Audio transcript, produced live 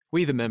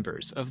We, the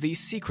members of the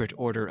secret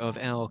order of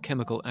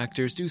alchemical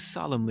actors, do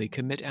solemnly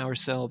commit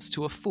ourselves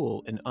to a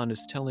full and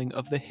honest telling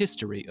of the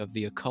history of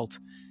the occult,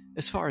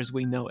 as far as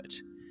we know it.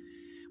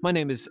 My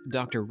name is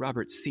Dr.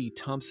 Robert C.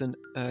 Thompson.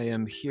 I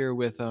am here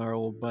with our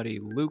old buddy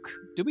Luke.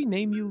 Did we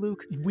name you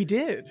Luke? We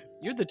did.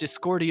 You're the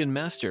Discordian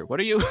master. What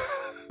are you?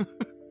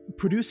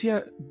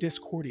 Producia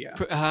Discordia.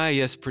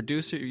 Yes,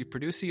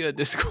 Producia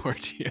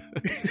Discordia.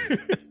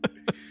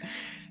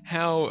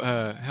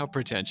 How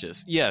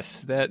pretentious.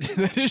 Yes,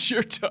 that is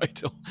your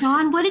title.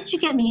 John, what did you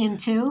get me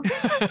into?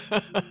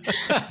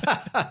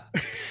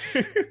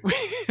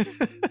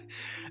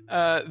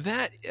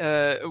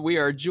 We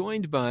are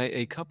joined by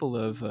a couple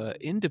of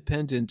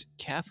independent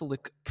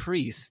Catholic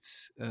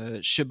priests.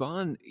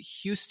 Siobhan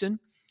Houston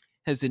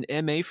has an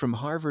MA from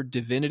Harvard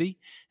Divinity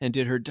and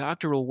did her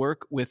doctoral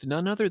work with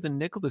none other than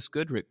Nicholas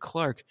Goodrick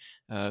Clark,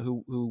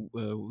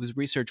 whose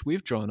research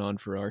we've drawn on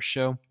for our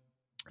show.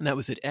 And that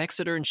was at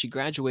Exeter, and she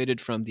graduated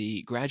from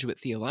the Graduate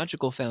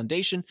Theological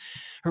Foundation.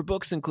 Her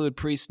books include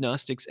Priests,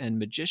 Gnostics, and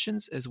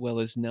Magicians, as well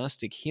as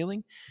Gnostic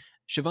Healing.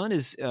 Siobhan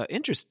is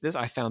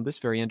I found this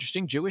very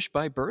interesting, Jewish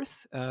by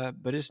birth,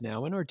 but is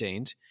now an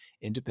ordained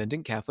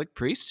independent Catholic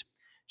priest.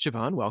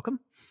 Siobhan, welcome.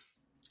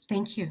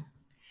 Thank you.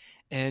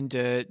 And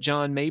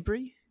John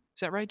Mabry, is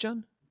that right,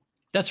 John?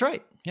 That's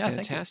right. Yeah,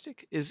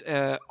 fantastic. Is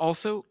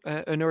also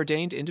an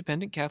ordained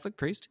independent Catholic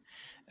priest.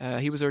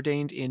 He was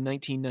ordained in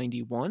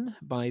 1991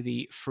 by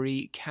the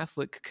Free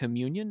Catholic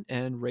Communion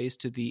and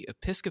raised to the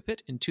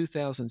episcopate in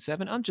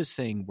 2007. I'm just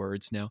saying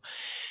words now.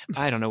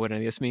 I don't know what any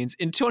of this means.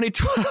 In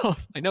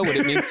 2012, I know what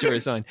it means to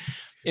resign.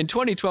 In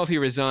 2012, he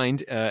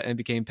resigned and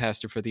became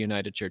pastor for the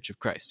United Church of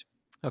Christ.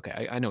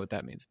 Okay, I know what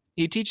that means.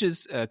 He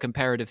teaches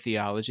comparative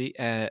theology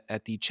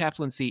at the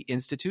Chaplaincy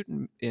Institute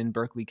in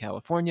Berkeley,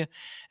 California,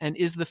 and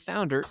is the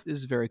founder, this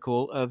is very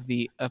cool, of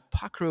the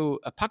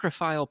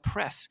Apocryphal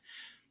Press,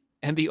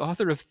 and the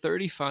author of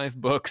 35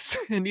 books.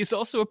 And he's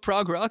also a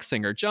prog rock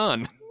singer.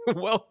 John,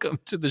 welcome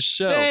to the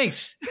show.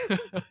 Thanks.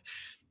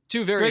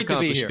 Two very Great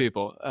accomplished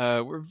people.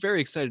 We're very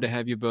excited to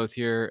have you both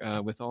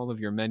here with all of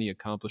your many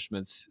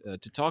accomplishments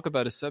to talk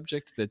about a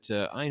subject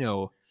that I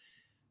know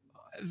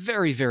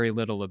very, very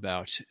little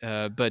about.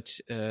 But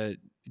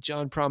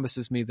John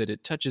promises me that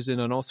it touches in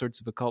on all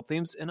sorts of occult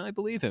themes, and I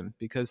believe him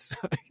because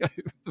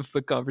of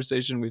the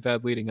conversation we've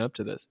had leading up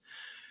to this.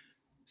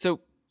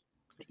 So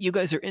you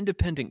guys are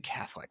independent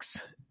Catholics.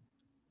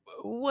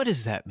 What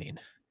does that mean?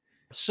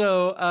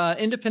 So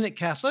independent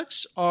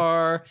Catholics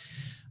are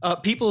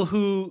people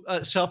who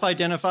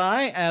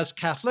self-identify as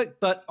Catholic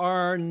but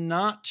are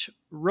not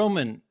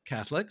Roman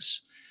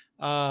Catholics.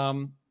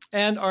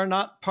 And are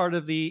not part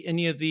of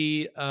any of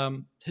the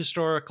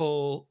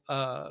historical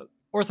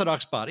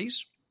Orthodox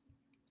bodies,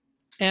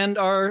 and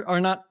are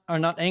not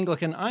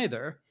Anglican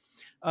either.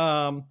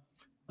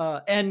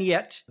 And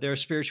yet their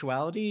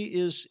spirituality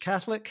is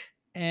Catholic,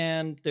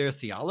 and their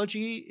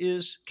theology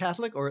is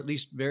Catholic, or at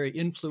least very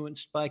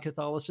influenced by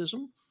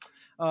Catholicism.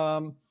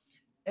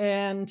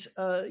 And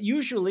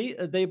usually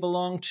they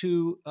belong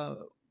to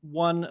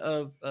one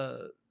of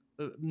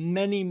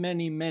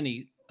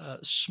many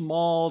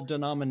small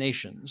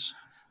denominations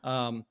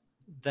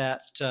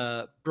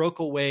that broke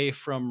away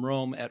from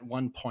Rome at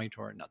one point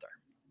or another.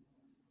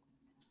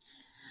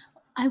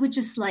 I would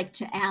just like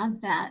to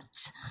add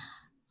that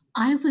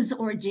I was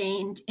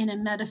ordained in a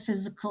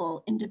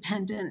metaphysical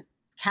independent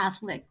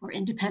Catholic or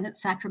independent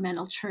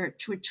sacramental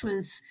church, which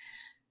was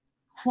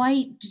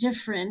quite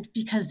different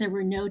because there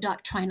were no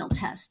doctrinal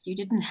tests. You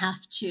didn't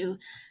have to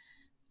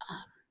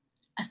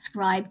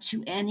ascribe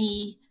to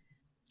any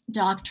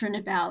doctrine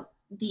about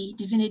the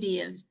divinity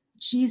of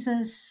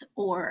Jesus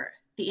or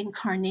the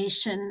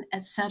incarnation,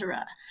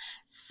 etc.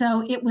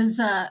 So it was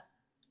a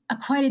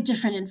quite a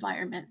different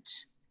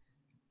environment.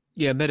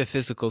 Yeah,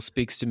 metaphysical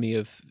speaks to me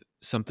of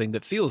something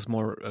that feels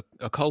more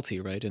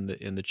occulty, right? In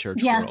the church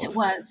yes, world. It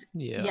was.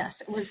 Yeah.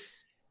 Yes, it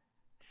was.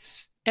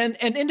 And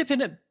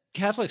independent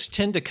Catholics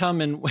tend to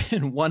come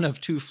in one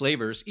of two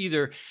flavors: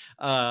 either,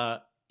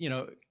 kind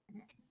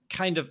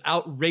of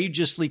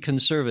outrageously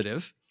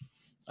conservative,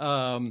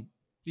 like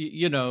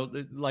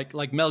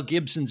Mel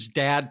Gibson's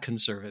dad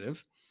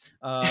conservative,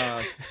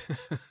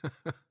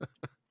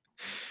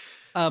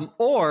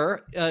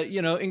 or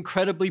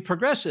incredibly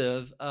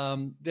progressive.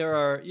 There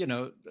are,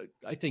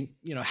 I think,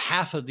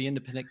 half of the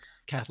independent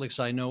Catholics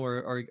I know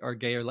are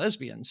gay or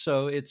lesbian.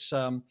 So it's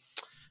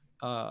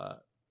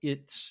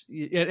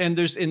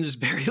there's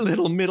very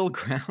little middle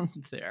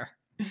ground there.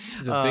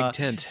 It's a big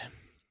tent.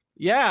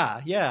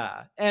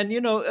 Yeah. And,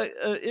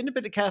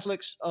 independent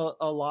Catholics,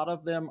 a lot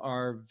of them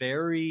are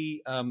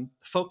very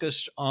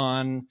focused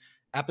on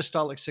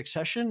apostolic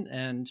succession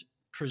and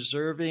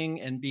preserving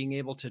and being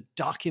able to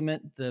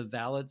document the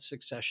valid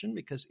succession,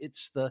 because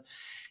it's the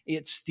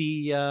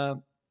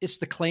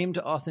claim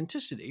to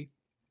authenticity.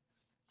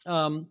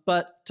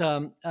 But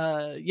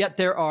yet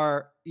there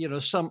are,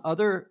 some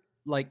other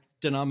like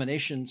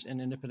denominations in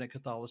independent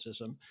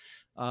Catholicism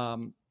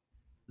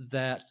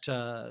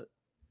that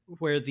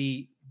where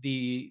the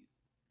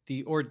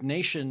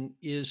ordination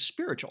is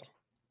spiritual.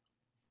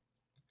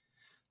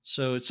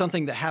 So it's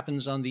something that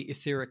happens on the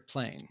etheric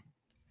plane.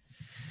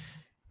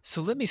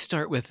 So let me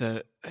start with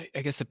a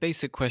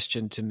basic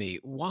question to me.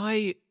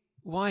 Why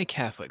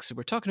Catholics? So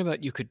we're talking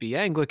about you could be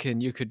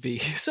Anglican, you could be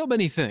so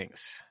many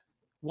things.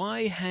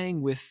 Why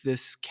hang with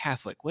this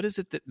Catholic? What is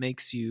it that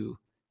makes you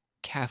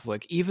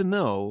Catholic, even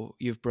though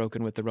you've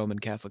broken with the Roman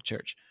Catholic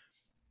Church?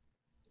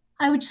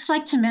 I would just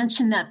like to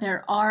mention that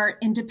there are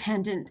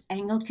independent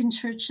Anglican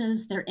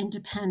churches, there are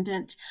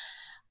independent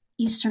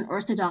Eastern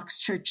Orthodox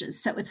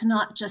churches, so it's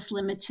not just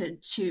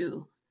limited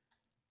to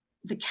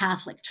the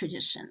Catholic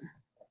tradition.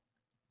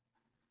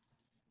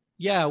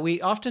 Yeah, we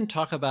often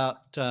talk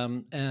about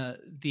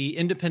the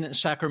independent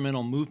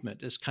sacramental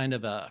movement as kind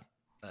of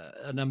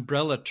an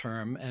umbrella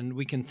term, and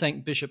we can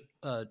thank Bishop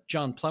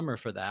John Plummer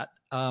for that.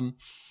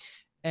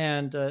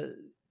 And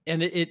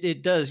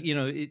it does,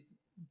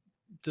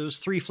 those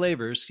three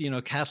flavors,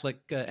 Catholic,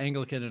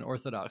 Anglican, and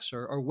Orthodox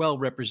are well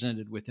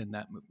represented within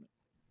that movement.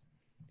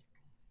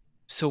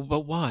 So,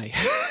 but why?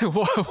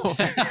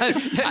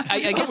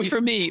 I guess for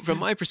me, from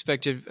my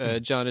perspective,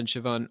 John and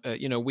Siobhan,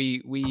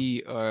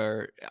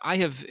 I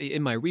have,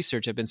 in my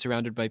research, I've been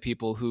surrounded by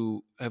people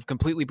who have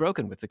completely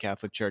broken with the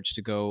Catholic Church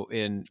to go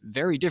in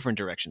very different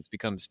directions,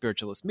 become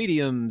spiritualist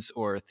mediums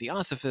or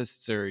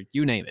theosophists or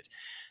you name it.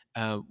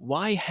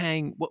 Why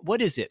hang?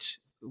 What is it?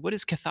 What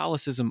is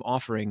Catholicism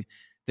offering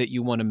that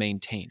you want to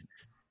maintain?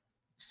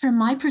 From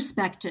my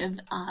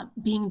perspective,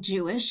 being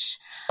Jewish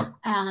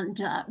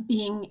and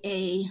being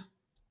a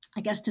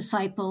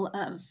disciple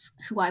of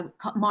who I would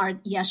call Mar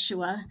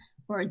Yeshua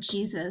or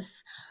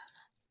Jesus,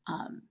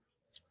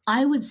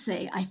 I would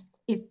say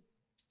it's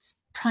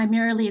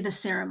primarily the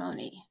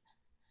ceremony,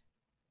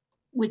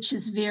 which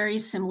is very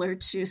similar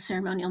to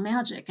ceremonial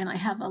magic. And I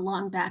have a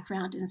long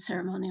background in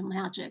ceremonial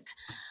magic.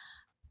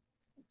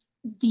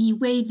 The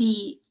way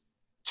the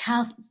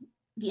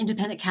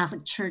independent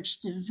Catholic Church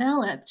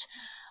developed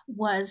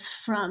was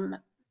from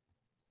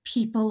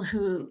people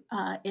who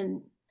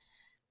in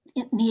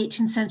the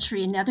 18th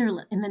century in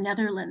the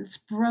Netherlands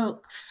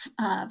broke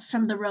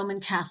from the Roman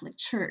Catholic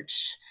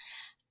Church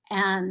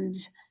and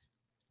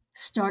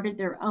started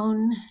their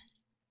own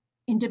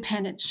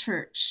independent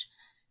church.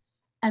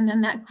 And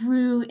then that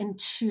grew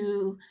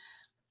into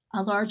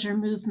a larger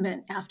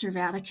movement after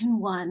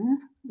Vatican I,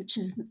 which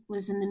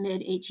was in the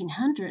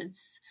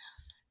mid-1800s,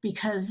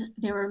 because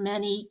there were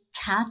many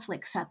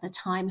Catholics at the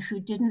time who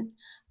didn't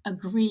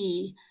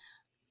agree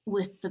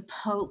with the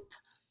Pope's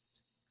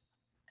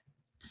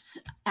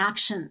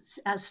actions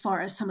as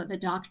far as some of the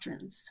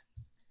doctrines.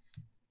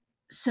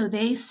 So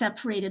they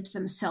separated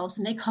themselves,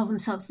 and they call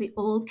themselves the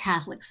Old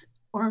Catholics,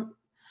 or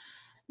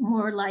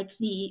more like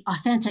the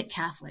authentic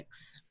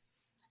Catholics,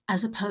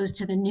 as opposed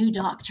to the new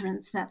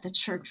doctrines that the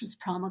church was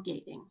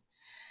promulgating.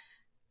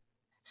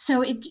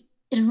 So it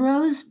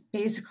arose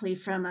basically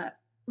from a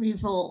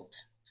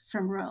revolt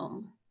from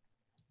Rome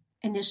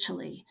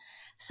initially.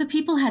 So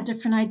people had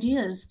different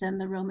ideas than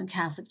the Roman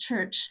Catholic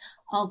Church,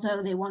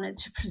 although they wanted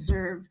to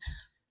preserve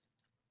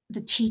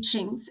the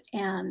teachings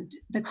and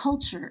the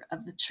culture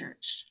of the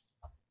church.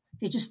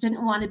 They just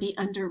didn't want to be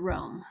under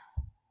Rome.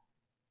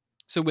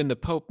 So when the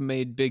Pope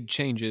made big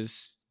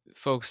changes,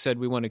 folks said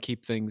we want to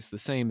keep things the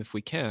same if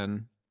we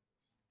can.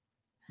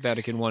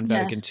 Vatican I,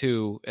 Vatican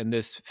II, and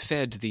this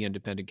fed the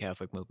independent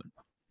Catholic movement.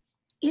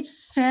 It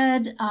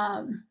fed,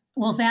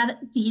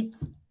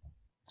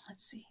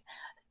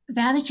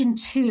 Vatican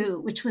II,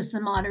 which was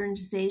the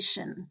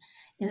modernization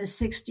in the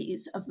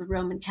 60s of the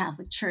Roman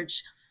Catholic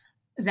Church,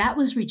 that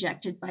was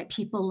rejected by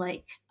people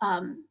like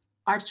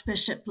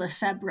Archbishop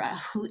Lefebvre,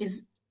 who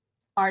is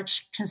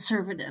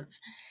arch-conservative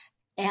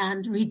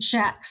and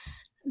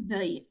rejects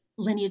the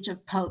lineage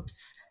of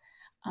popes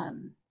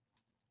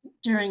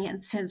during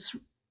and since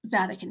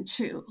Vatican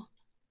II,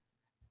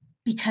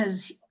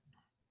 because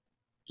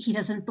he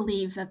doesn't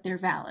believe that they're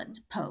valid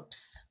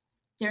popes.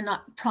 They're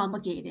not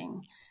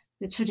promulgating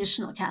the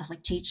traditional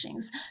Catholic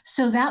teachings.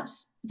 So that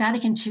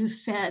Vatican II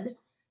fed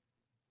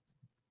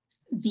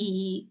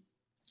the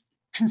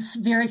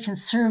very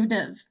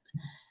conservative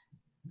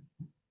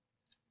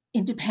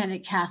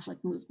independent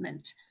Catholic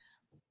movement.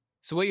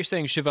 So what you're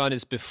saying, Siobhan,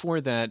 is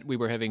before that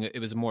it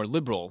was a more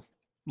liberal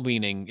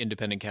leaning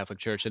independent Catholic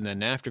Church, and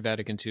then after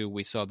Vatican II,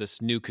 we saw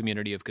this new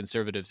community of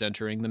conservatives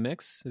entering the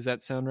mix. Does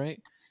that sound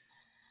right?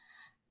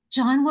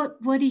 John,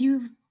 what do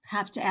you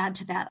have to add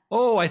to that?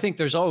 Oh, I think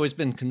there's always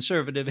been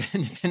conservative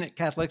independent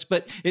Catholics,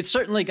 but it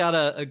certainly got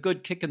a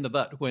good kick in the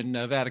butt when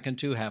Vatican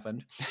II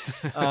happened.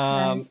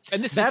 And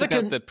this is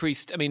about the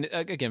priest. I mean,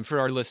 again, for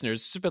our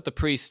listeners, it's about the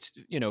priest,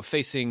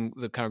 facing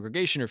the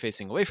congregation or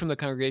facing away from the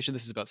congregation.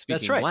 This is about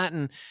speaking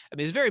Latin. I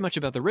mean, it's very much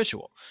about the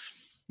ritual.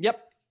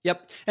 Yep.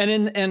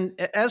 And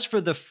as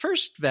for the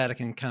First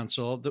Vatican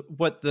Council,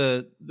 what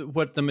the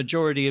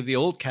majority of the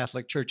old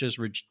Catholic churches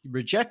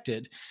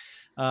rejected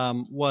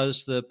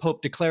was the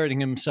Pope declaring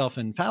himself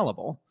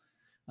infallible.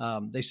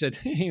 They said,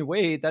 hey,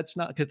 wait, that's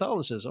not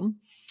Catholicism.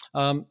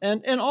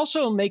 And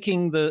also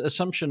making the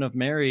Assumption of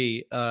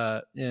Mary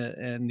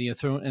and the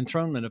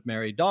enthronement of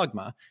Mary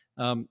dogma.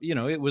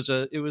 It was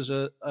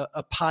a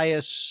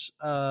pious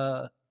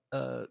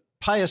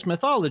pious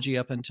mythology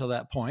up until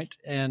that point,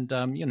 and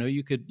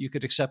you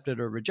could accept it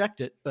or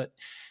reject it. But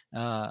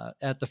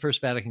at the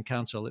First Vatican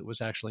Council, it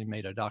was actually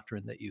made a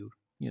doctrine that you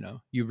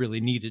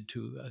really needed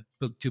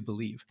to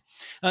believe.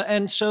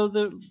 And so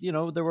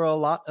there were a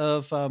lot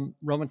of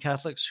Roman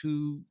Catholics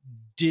who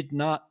did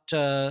not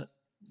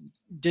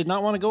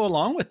want to go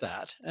along with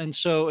that, and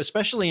so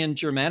especially in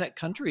Germanic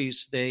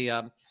countries,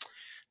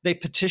 they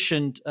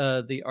petitioned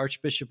the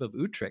Archbishop of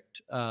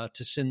Utrecht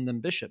to send them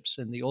bishops.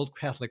 And the Old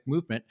Catholic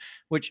movement,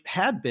 which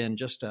had been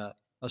just a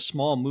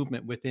small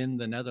movement within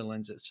the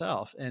Netherlands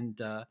itself, and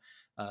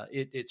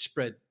it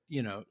spread,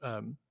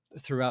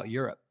 throughout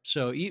Europe.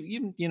 So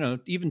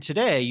even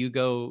today, you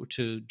go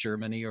to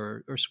Germany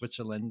or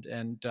Switzerland,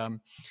 and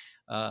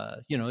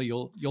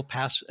you'll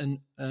pass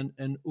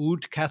an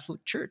Old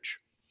Catholic church.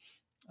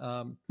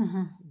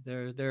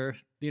 They're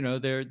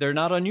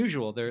not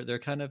unusual. They're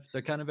kind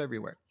of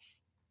everywhere.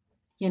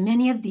 Yeah,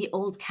 many of the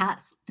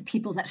the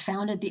people that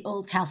founded the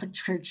Old Catholic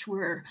Church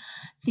were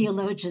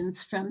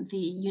theologians from the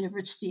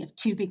University of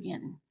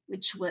Tübingen,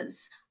 which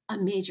was a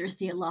major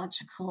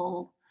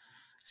theological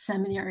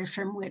seminary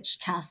from which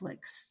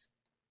Catholics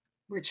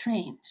were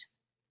trained.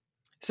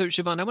 So,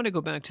 Siobhan, I want to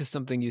go back to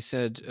something you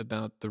said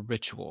about the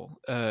ritual,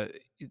 the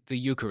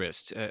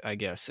Eucharist, I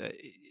guess.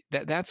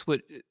 That's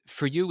what,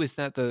 for you, is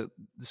that the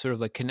sort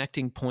of like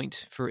connecting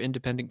point for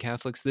independent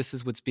Catholics? This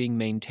is what's being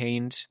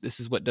maintained? This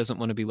is what doesn't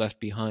want to be left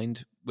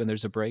behind when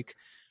there's a break?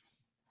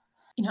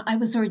 I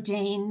was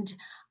ordained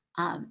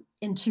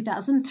in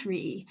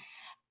 2003,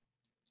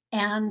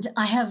 and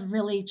I have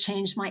really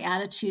changed my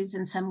attitudes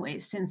in some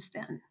ways since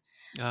then.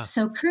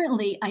 So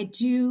currently, I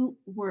do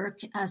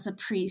work as a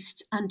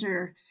priest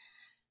under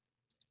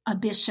a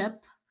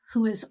bishop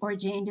who is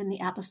ordained in the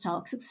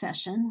apostolic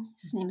succession.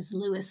 His name is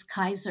Louis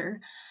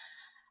Kaiser.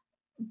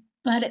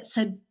 But it's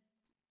a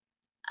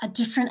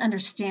different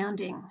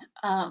understanding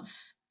of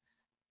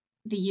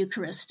the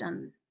Eucharist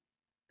and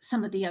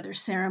some of the other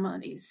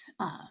ceremonies.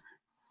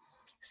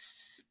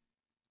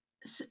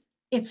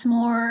 It's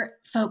more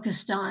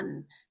focused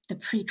on the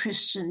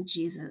pre-Christian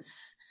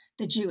Jesus,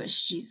 the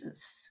Jewish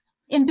Jesus.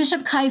 In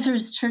Bishop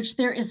Kaiser's church,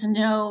 there is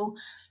no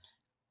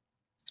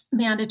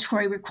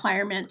mandatory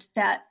requirement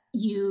that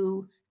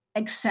you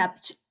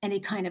accept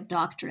any kind of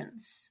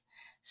doctrines.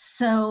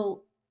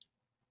 So,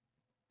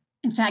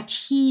 in fact,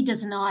 he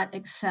does not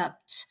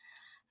accept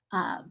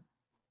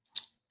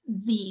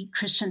the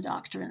Christian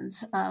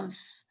doctrines of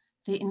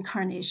the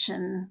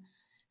incarnation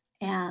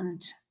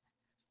and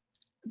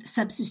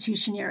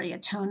substitutionary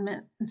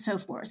atonement and so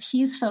forth.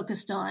 He's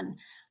focused on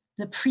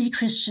the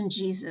pre-Christian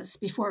Jesus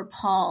before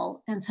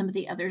Paul and some of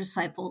the other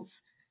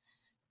disciples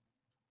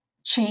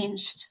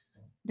changed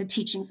the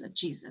teachings of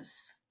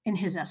Jesus in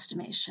his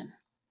estimation.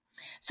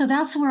 So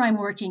that's where I'm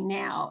working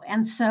now.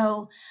 And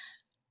so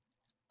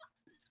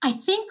I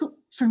think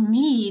for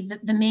me,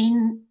 the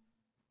main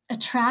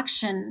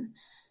attraction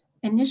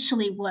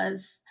initially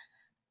was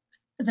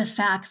the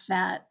fact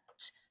that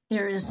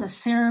there is a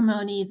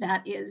ceremony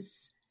that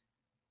is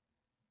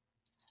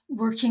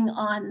working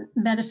on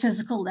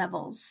metaphysical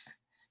levels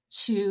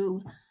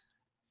to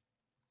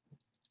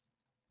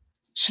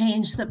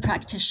change the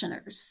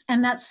practitioners.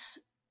 And that's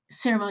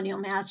ceremonial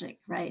magic,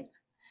 right?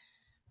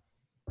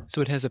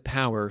 So it has a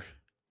power.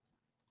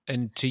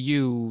 And to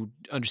you,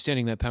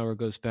 understanding that power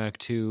goes back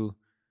to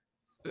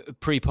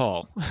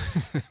pre-Paul.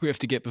 We have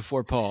to get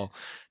before Paul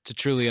to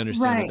truly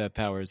understand what that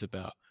power is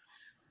about.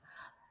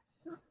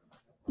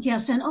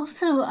 Yes, and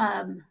also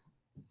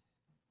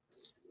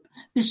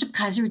Bishop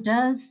Kaiser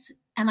does,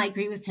 and I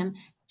agree with him,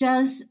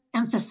 does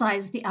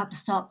emphasize the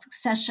apostolic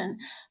succession,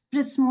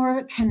 but it's more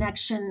a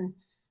connection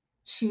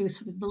to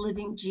sort of the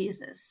living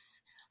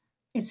Jesus.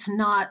 It's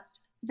not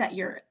that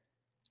you're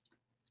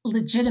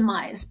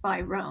legitimized by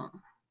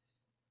Rome.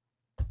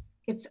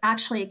 It's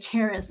actually a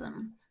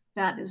charism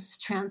that is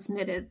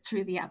transmitted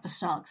through the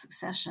apostolic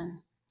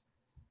succession.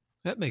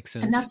 That makes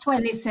sense. And that's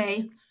why they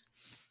say,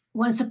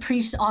 once a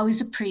priest,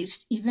 always a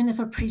priest. Even if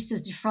a priest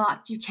is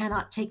defrocked, you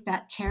cannot take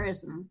that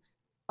charism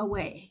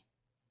away.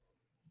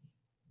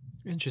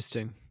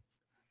 Interesting.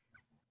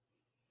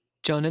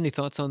 John, any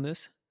thoughts on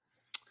this?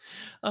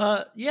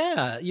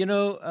 Yeah,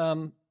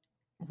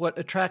 what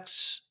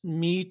attracts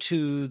me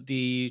to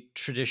the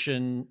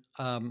tradition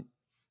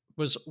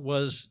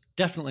was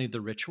definitely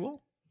the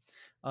ritual,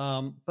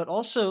 but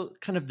also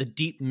kind of the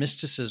deep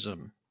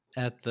mysticism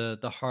at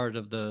the heart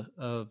of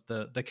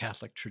the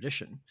Catholic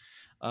tradition.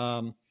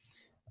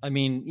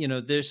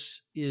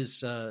 This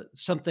is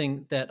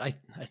something that I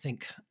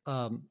think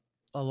a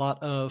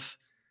lot of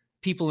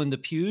people in the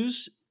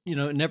pews,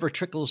 it never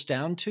trickles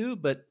down to,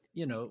 but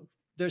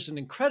there's an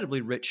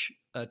incredibly rich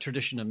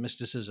tradition of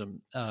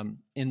mysticism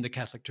in the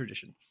Catholic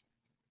tradition,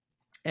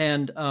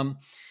 and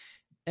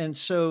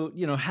so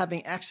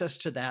having access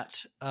to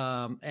that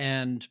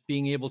and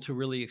being able to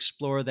really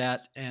explore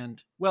that,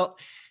 and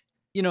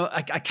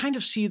I kind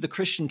of see the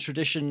Christian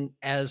tradition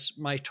as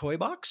my toy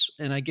box,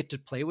 and I get to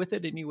play with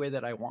it any way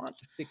that I want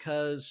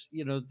because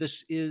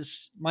this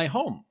is my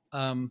home,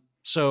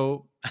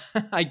 so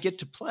I get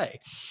to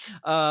play,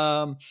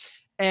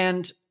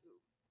 and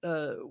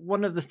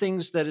one of the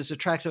things that is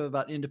attractive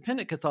about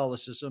independent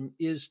Catholicism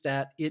is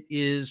that it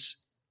is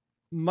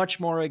much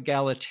more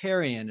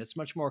egalitarian. It's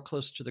much more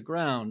close to the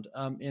ground.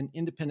 In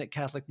independent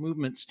Catholic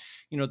movements,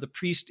 the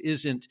priest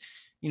isn't,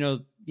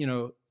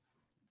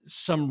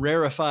 some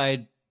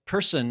rarefied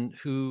person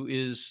who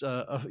is,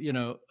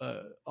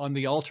 on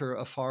the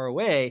altar far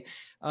away.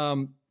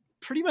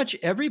 Pretty much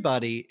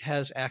everybody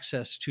has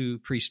access to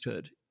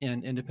priesthood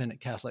in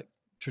independent Catholic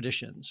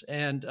traditions.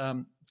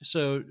 And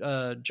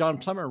so John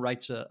Plummer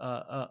writes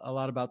a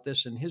lot about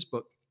this in his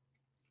book,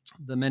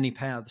 The Many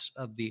Paths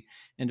of the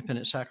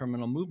Independent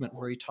Sacramental Movement,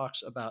 where he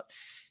talks about,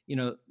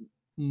 there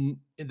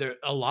are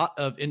a lot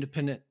of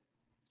independent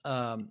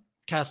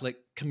Catholic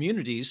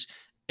communities.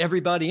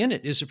 Everybody in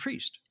it is a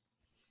priest.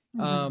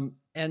 Mm-hmm.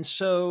 And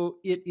so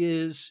it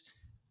is,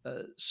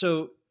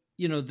 the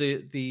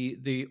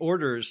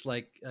orders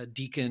like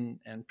deacon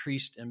and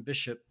priest and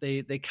bishop,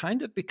 they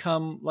kind of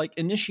become like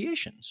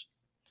initiations.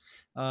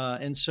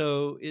 And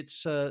so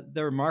it's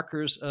they're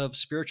markers of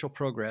spiritual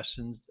progress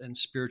and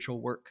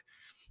spiritual work.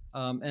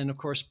 And of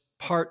course,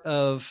 part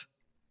of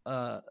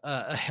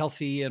a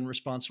healthy and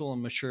responsible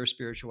and mature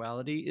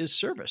spirituality is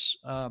service.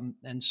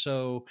 And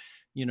so,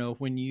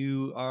 when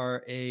you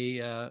are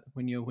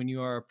when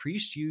you are a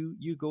priest,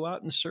 you go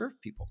out and serve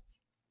people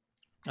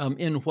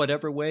in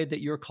whatever way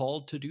that you're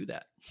called to do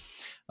that.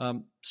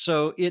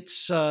 So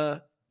it's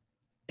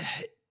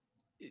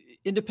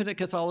independent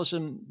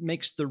Catholicism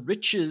makes the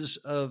riches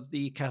of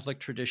the Catholic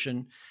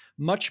tradition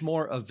much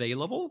more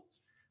available.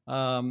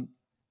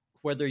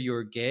 Whether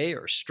you're gay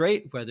or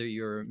straight, whether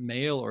you're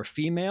male or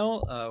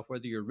female,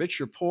 whether you're rich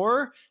or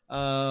poor,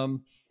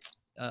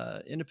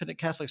 independent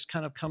Catholics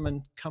kind of come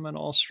in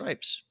all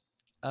stripes.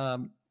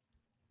 And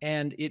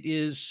it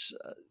is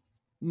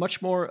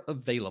much more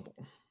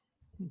available,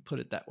 put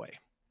it that way.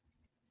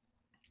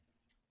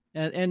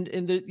 And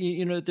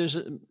there's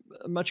a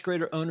much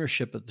greater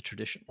ownership of the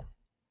tradition.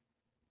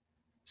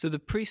 So the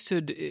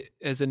priesthood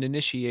as an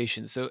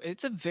initiation, so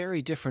it's a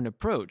very different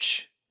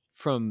approach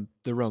from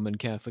the Roman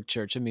Catholic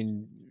Church. I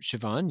mean,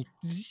 Siobhan,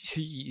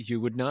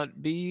 you would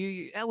not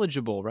be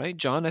eligible, right?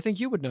 John, I think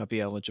you would not be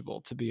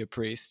eligible to be a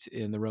priest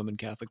in the Roman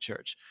Catholic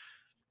Church.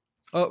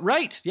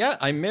 Right. Yeah,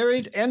 I'm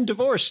married and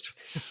divorced.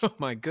 Oh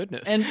my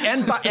goodness.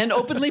 And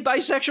openly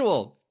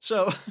bisexual.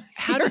 So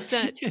how does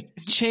that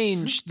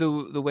change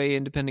the way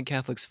independent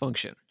Catholics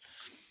function?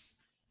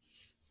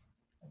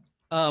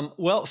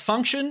 Well,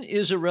 function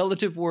is a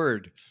relative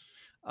word.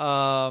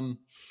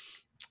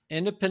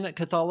 Independent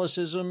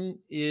Catholicism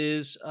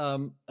is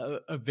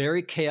a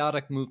very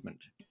chaotic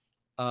movement.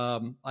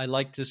 I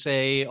like to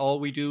say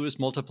all we do is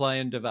multiply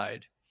and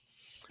divide.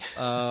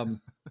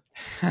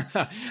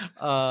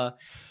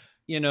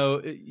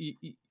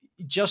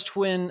 Just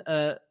when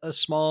a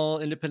small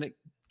independent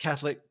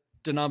Catholic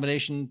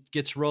denomination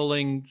gets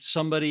rolling,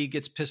 somebody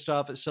gets pissed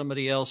off at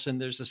somebody else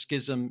and there's a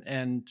schism.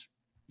 And,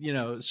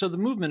 so the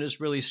movement is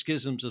really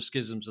schisms of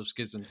schisms of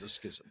schisms of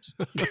schisms.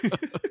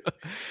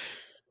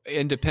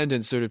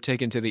 Independence sort of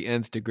taken to the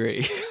nth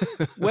degree.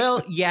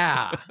 Well,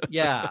 yeah.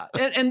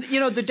 And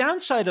the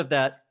downside of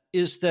that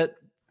is that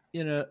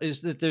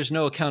there's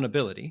no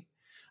accountability.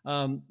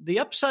 The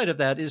upside of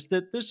that is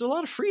that there's a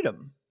lot of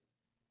freedom.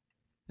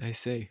 I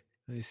see.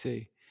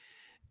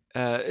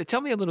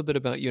 Tell me a little bit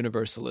about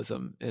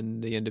universalism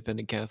in the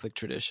independent Catholic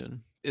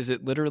tradition. Is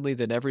it literally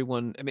that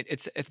everyone, I mean,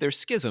 if there's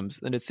schisms,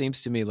 then it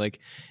seems to me like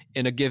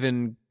in a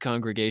given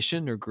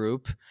congregation or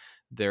group,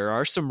 there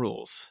are some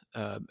rules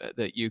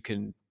that you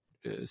can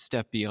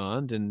step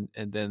beyond, and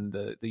then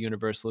the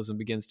universalism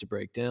begins to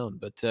break down.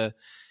 But tell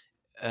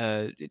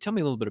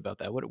me a little bit about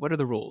that. What are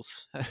the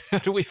rules? How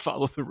do we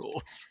follow the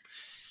rules?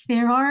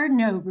 There are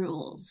no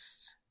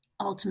rules,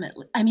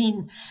 ultimately. I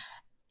mean,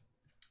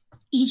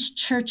 each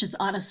church is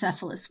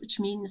autocephalous, which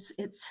means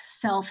it's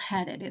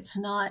self-headed. It's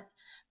not,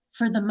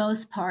 for the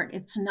most part,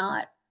 it's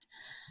not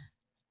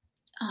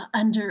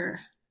under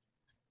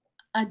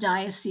a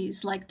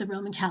diocese like the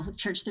Roman Catholic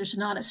Church. There's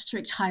not a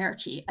strict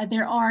hierarchy.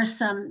 There are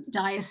some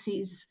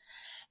dioceses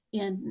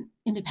in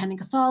independent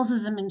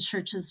Catholicism and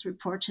churches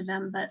report to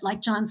them. But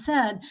like John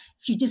said,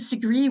 if you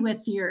disagree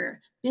with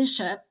your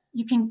bishop,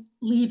 you can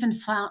leave and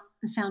found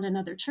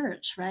another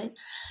church, right?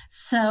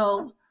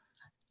 So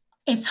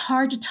it's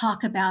hard to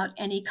talk about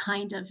any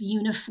kind of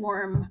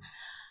uniform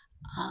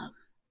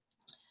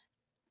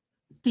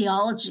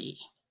theology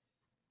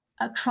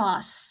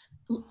across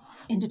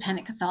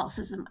independent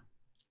Catholicism.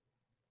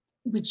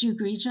 Would you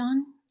agree,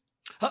 John?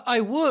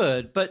 I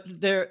would, but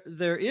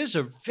there is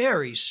a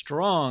very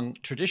strong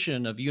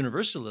tradition of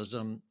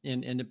universalism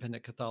in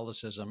independent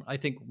Catholicism. I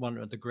think one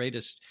of the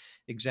greatest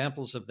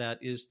examples of that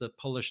is the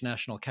Polish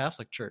National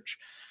Catholic Church,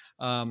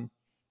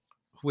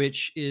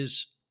 which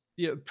is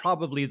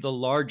probably the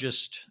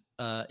largest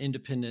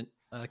independent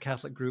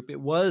Catholic group. It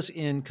was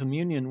in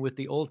communion with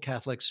the Old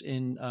Catholics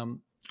in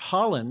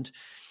Holland,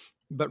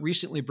 but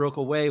recently broke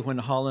away when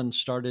Holland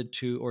started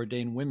to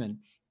ordain women.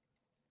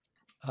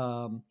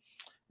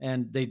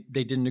 And they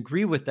didn't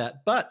agree with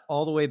that. But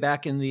all the way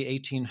back in the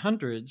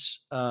 1800s,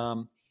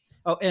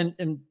 Oh,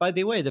 and by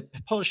the way, the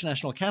Polish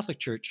National Catholic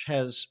Church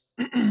has,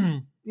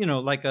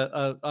 like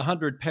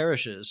 100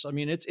 parishes. I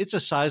mean, it's a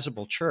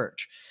sizable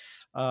church,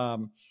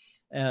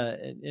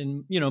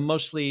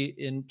 mostly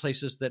in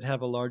places that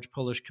have a large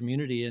Polish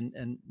community,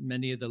 and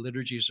many of the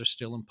liturgies are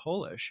still in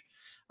Polish.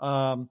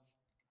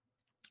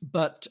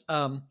 But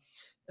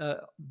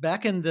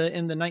back in the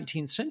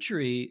 19th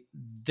century,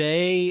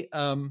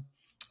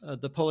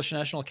 the Polish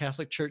National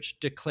Catholic Church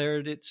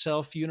declared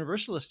itself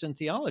universalist in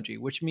theology,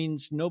 which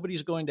means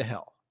nobody's going to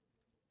hell.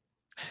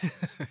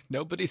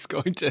 Nobody's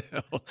going to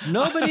hell.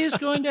 Nobody is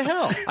going to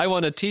hell. I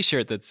want a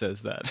T-shirt that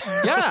says that.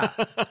 Yeah,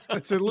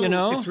 it's a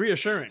little. It's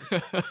reassuring.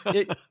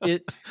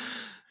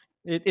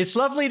 It's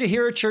lovely to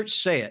hear a church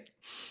say it.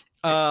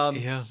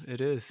 Yeah, it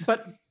is.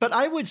 But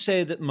I would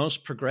say that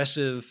most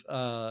progressive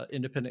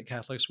independent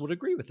Catholics would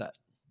agree with that.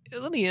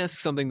 Let me ask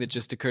something that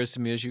just occurs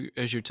to me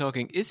as you're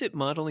talking. Is it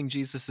modeling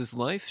Jesus's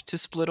life to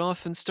split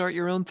off and start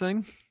your own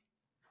thing?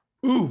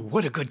 Ooh,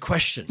 what a good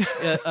question.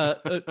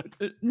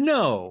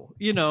 No,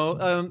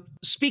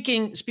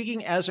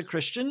 speaking as a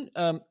Christian,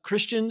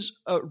 Christians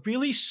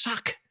really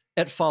suck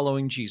at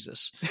following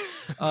Jesus.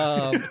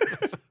 No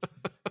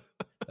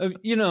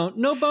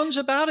bones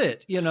about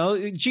it.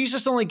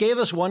 Jesus only gave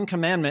us one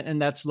commandment,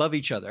 and that's love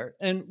each other.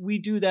 And we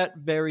do that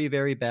very,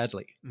 very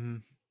badly. Mm-hmm.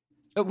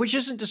 Which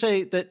isn't to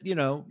say that,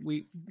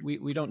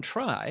 we don't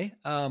try.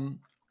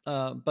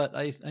 But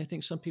I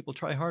think some people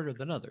try harder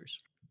than others.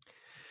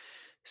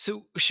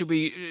 So should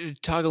we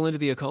toggle into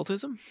the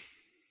occultism?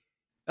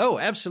 Oh,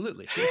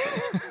 absolutely.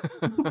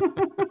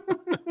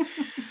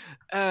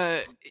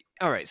 All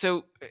right.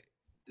 So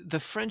the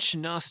French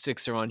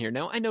Gnostics are on here.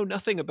 Now, I know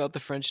nothing about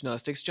the French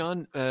Gnostics.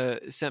 John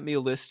sent me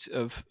a list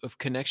of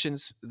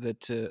connections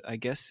that I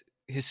guess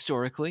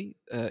historically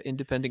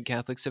independent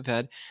Catholics have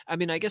had. I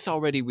mean, I guess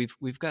already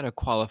we've got to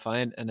qualify,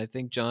 and I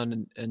think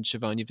John and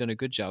Siobhan, you've done a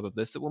good job of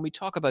this, that when we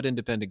talk about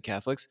independent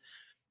Catholics,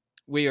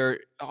 we are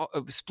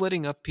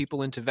splitting up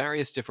people into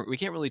various different, we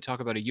can't really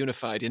talk about a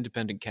unified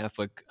independent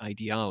Catholic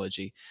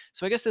ideology.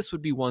 So I guess this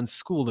would be one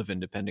school of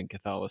independent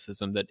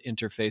Catholicism that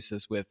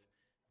interfaces with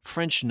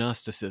French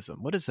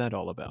Gnosticism. What is that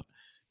all about?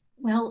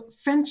 Well,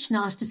 French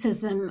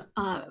Gnosticism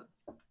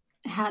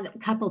had a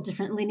couple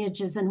different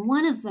lineages, and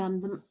one of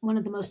them, one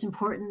of the most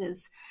important,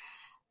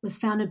 was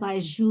founded by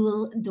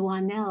Jules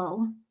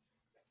Douanel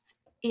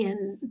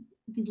in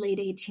the late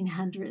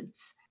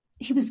 1800s.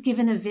 He was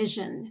given a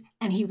vision,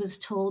 and he was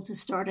told to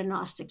start a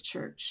Gnostic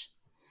church.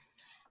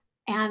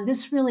 And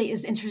this really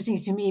is interesting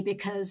to me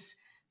because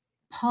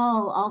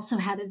Paul also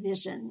had a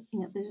vision.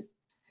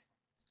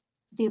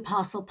 The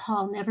Apostle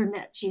Paul never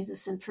met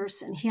Jesus in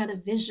person. He had a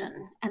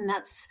vision, and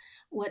that's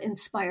what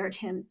inspired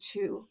him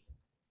to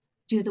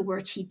do the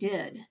work he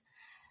did.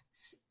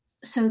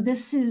 So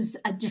this is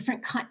a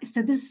different kind.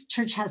 So this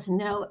church has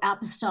no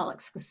apostolic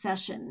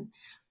succession,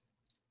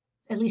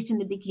 at least in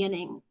the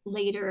beginning.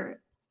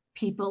 Later,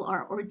 people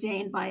are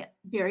ordained by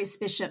various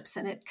bishops,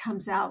 and it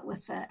comes out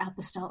with the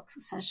apostolic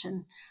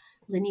succession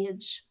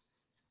lineage.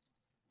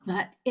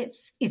 But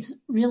it's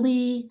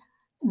really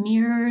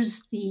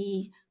mirrors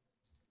the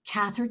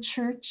Catholic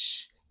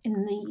Church in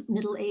the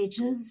Middle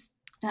Ages.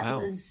 That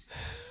was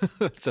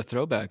it's a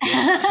throwback.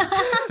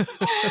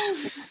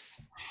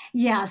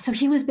 Yeah, so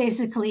he was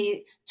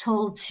basically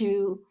told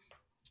to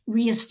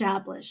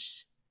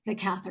reestablish the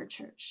Catholic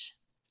Church.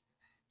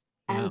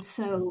 And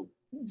so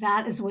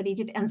that is what he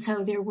did. And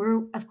so there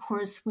were, of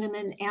course,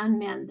 women and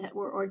men that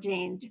were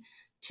ordained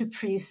to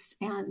priests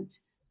and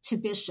to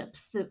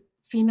bishops. The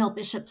female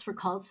bishops were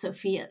called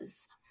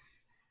Sophias.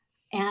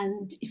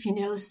 And if you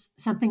know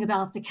something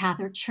about the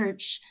Catholic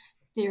Church,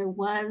 there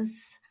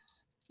was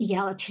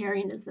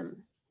egalitarianism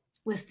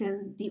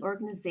within the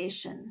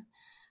organization.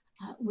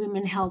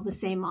 Women held the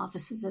same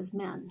offices as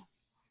men.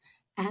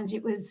 And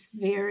it was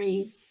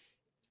very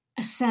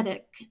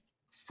ascetic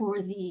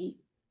for the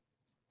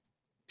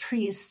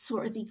priests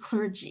or the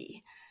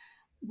clergy,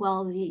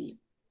 while the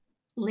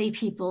lay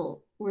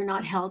people were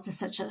not held to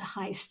such a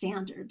high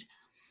standard.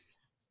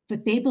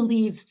 But they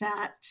believed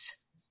that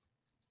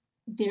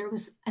there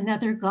was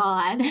another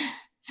God,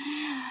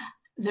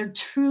 the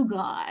true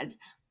God,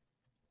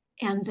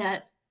 and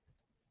that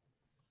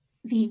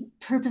the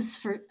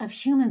purpose of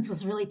humans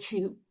was really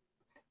to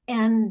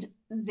end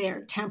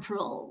their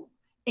temporal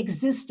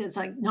existence,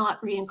 like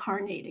not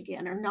reincarnate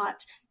again or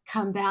not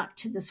come back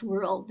to this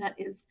world that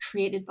is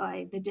created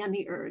by the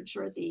demiurge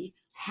or the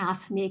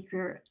half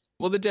maker.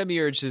 Well, the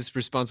demiurge is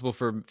responsible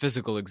for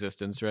physical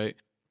existence, right?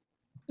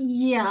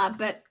 Yeah,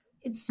 but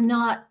it's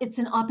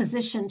in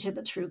opposition to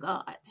the true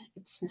God.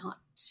 It's not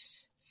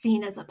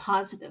seen as a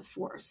positive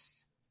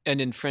force. And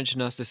in French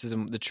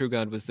Gnosticism, the true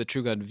God was the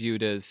true God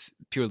viewed as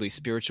purely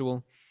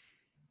spiritual?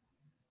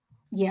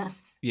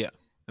 Yes. Yeah.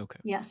 Okay.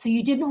 Yeah. So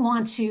you didn't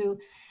want to,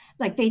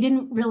 they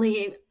didn't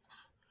really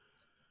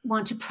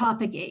want to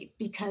propagate,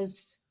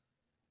 because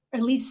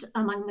at least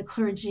among the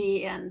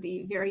clergy and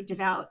the very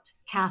devout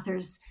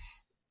Cathars,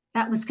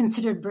 that was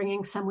considered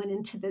bringing someone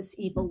into this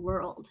evil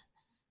world.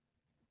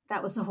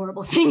 That was a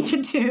horrible thing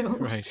to do.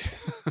 Right.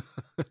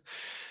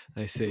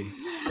 I see.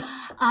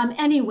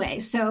 Anyway,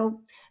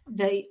 so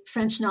the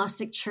French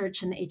Gnostic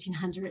Church in the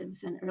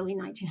 1800s and early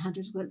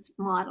 1900s was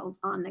modeled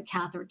on the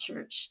Catholic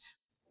Church.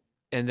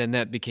 And then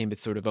that became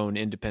its sort of own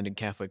independent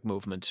Catholic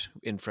movement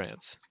in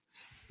France.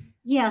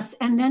 Yes,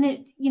 and then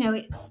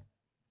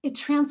it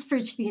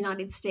transferred to the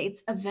United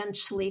States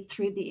eventually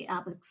through the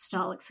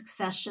apostolic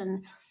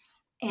succession.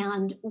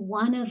 And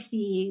one of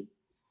the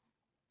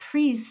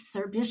priests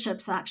or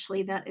bishops,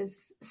 actually, that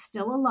is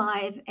still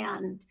alive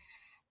and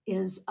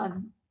is a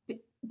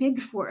big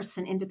force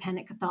in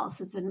independent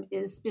Catholicism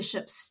is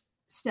Bishop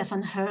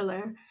Stephan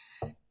Hoeller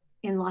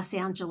in Los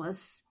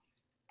Angeles.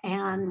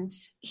 And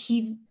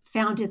he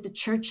founded the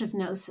Church of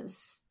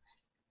Gnosis,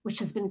 which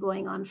has been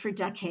going on for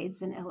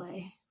decades in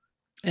LA.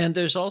 And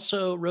there's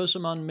also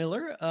Rosamond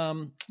Miller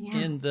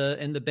in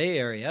the Bay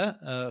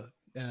Area.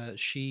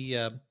 She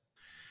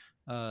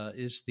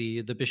is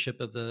the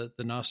bishop of the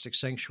Gnostic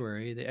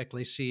Sanctuary, the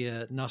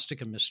Ecclesia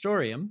Gnostica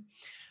Mystorium.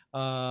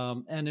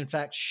 And in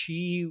fact,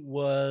 she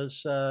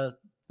was the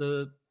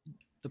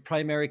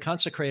primary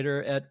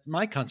consecrator at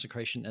my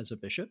consecration as a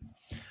bishop.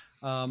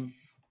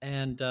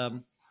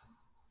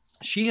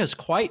 She has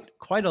quite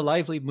a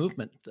lively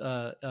movement,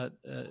 her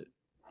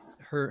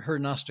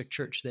Gnostic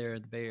church there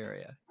in the Bay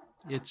Area.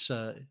 It's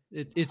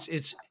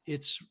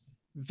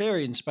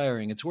very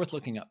inspiring. It's worth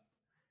looking up.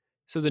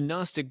 So the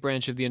Gnostic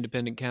branch of the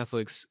independent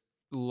Catholics,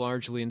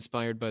 largely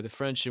inspired by the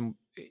French, and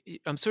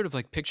I'm sort of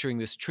like picturing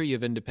this tree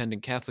of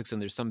independent Catholics,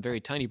 and there's some very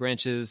tiny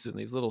branches and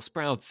these little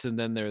sprouts, and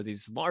then there are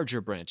these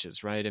larger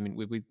branches, right? I mean,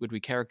 would we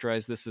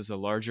characterize this as a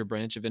larger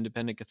branch of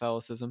independent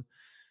Catholicism?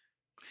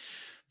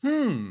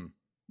 Well,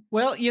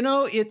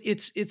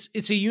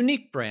 it's a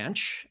unique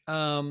branch,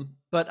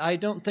 but I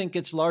don't think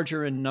it's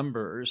larger in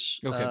numbers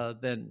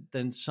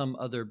than some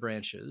other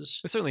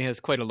branches. It certainly has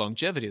quite a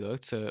longevity, though.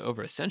 It's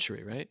over a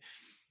century, right?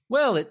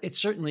 Well, it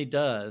certainly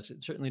does.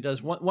 It certainly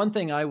does. One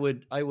thing I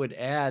would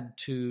add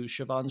to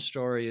Siobhan's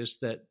story is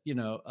that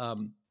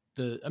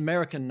the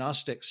American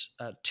Gnostics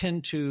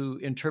tend to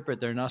interpret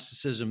their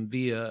Gnosticism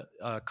via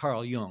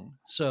Carl Jung.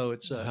 So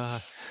it's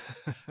a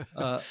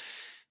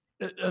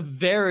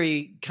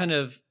very kind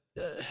of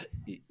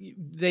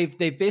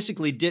they've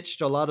basically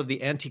ditched a lot of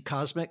the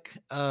anti-cosmic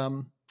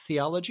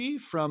theology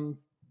from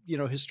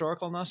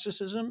historical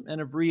Gnosticism and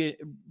have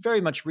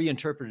very much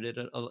reinterpreted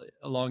it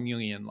along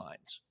Jungian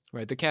lines.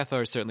 Right. The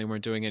Cathars certainly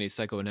weren't doing any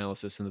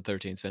psychoanalysis in the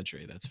 13th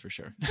century, that's for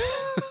sure.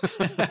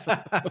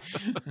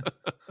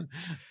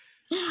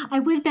 I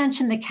would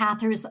mention the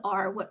Cathars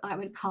are what I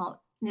would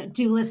call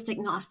dualistic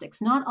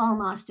Gnostics. Not all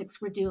Gnostics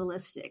were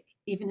dualistic,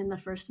 even in the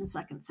 1st and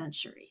 2nd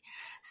century.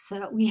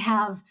 So we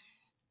have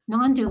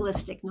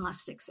non-dualistic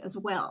Gnostics as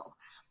well.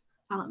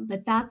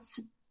 But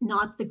that's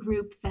not the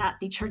group that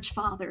the Church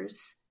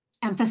Fathers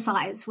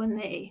emphasize when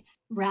they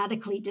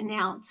radically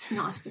denounce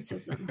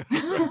Gnosticism.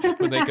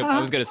 I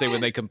was going to say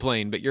when they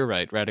complain, but you're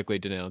right, radically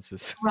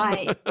denounces.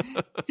 Right.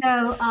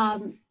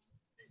 So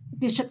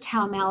Bishop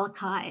Tao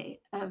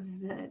Malachi of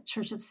the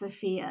Church of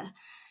Sophia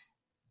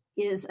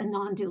is a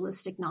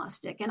non-dualistic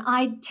Gnostic, and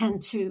I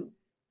tend to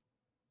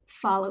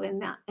follow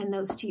in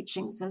those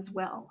teachings as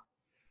well.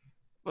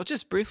 Well,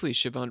 just briefly,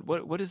 Siobhan,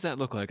 what does that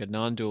look like, a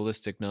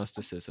non-dualistic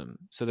Gnosticism?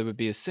 So there would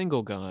be a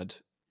single God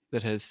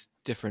that has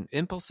different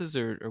impulses,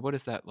 or what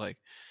is that like?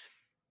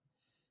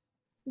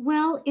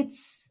 Well,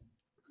 it's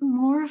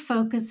more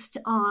focused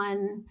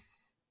on,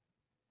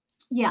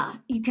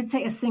 you could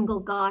say a single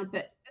God,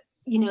 but,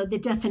 the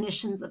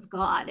definitions of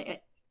God,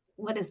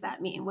 what does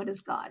that mean? What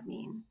does God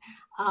mean?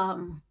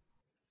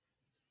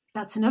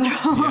 That's another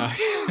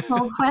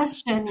whole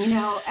question,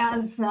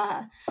 as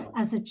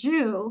a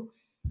Jew,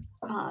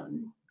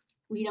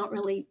 we don't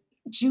really,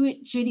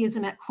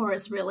 Judaism at core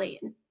is really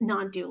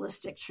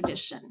non-dualistic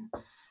tradition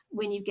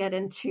when you get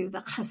into the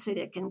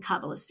Hasidic and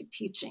Kabbalistic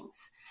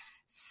teachings.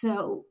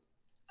 So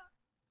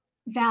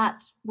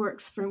that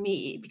works for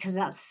me because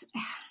that's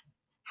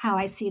how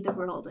I see the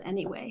world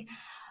anyway.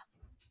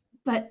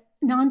 But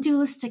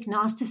non-dualistic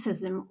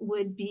Gnosticism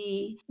would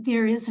be,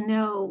 there is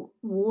no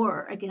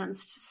war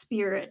against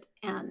spirit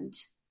and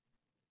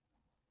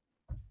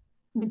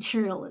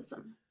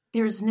materialism.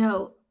 There's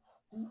no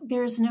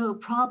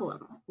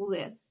problem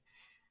with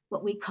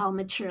what we call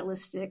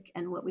materialistic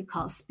and what we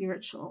call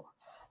spiritual.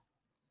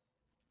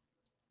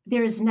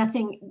 There's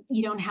nothing,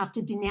 you don't have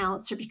to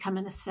denounce or become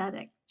an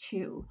ascetic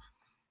to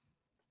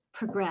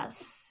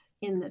progress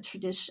in the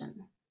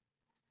tradition.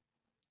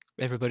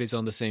 Everybody's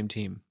on the same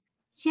team.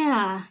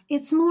 Yeah,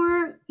 it's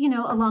more,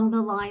 along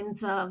the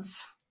lines of,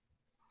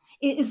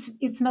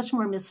 it's much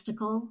more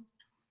mystical,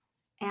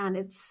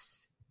 and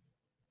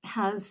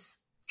has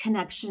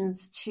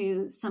connections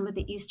to some of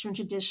the Eastern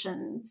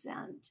traditions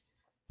and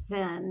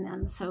Zen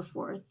and so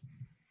forth.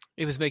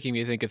 It was making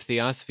me think of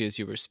theosophy as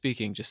you were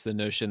speaking, just the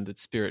notion that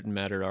spirit and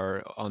matter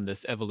are on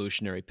this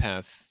evolutionary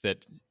path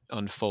that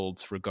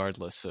unfolds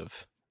regardless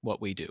of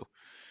what we do.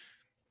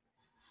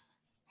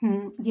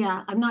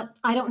 Yeah,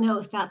 I don't know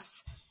if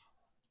that's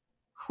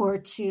core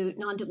to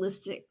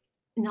non-dualistic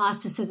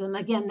Gnosticism.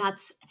 Again,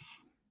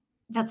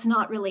 that's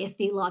not really a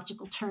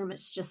theological term.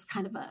 It's just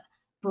kind of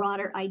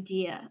broader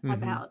idea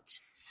about,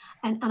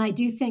 and I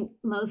do think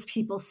most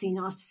people see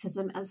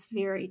Gnosticism as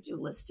very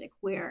dualistic,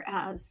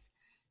 whereas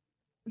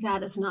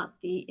that is not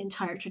the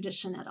entire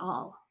tradition at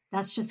all.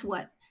 That's just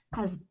what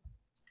was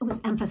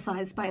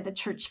emphasized by the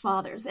church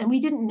fathers. And we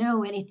didn't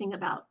know anything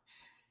about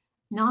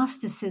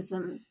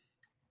Gnosticism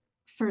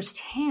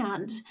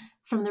firsthand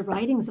from the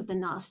writings of the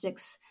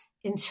Gnostics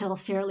until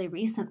fairly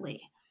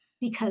recently,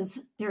 because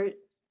their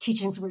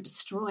teachings were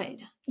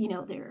destroyed.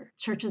 Their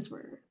churches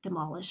were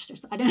demolished.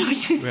 I don't know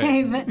what you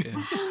say, but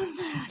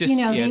they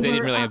didn't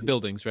really have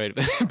buildings, right?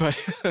 But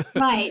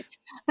right,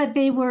 but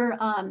they were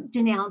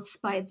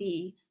denounced by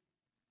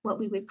what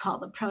we would call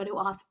the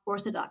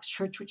Proto-Orthodox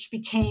Church, which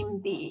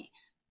became the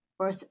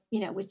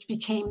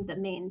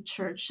main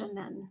church, and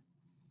then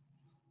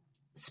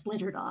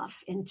splintered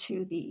off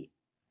into the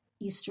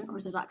Eastern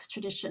Orthodox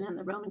tradition and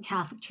the Roman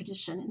Catholic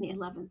tradition in the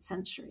 11th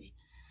century.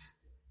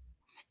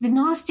 The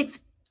Gnostics,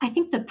 I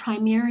think the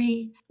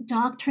primary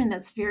doctrine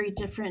that's very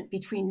different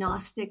between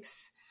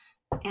Gnostics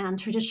and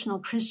traditional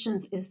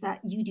Christians is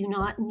that you do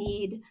not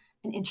need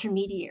an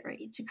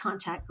intermediary to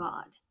contact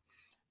God.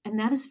 And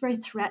that is very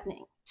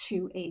threatening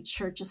to a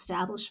church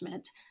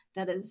establishment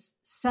that is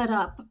set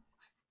up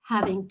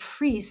having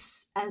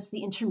priests as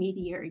the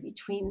intermediary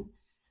between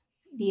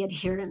the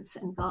adherents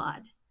and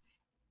God.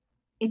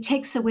 It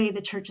takes away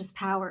the church's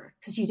power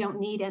because you don't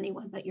need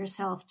anyone but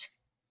yourself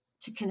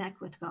to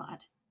connect with God.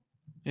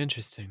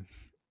 Interesting.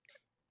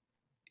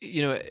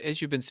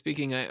 As you've been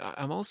speaking,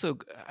 I'm also,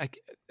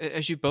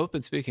 as you've both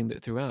been speaking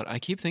throughout, I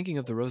keep thinking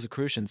of the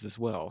Rosicrucians as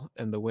well,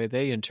 and the way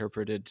they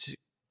interpreted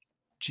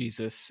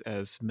Jesus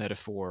as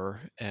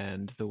metaphor,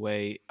 and the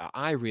way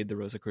I read the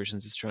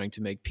Rosicrucians is trying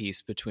to make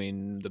peace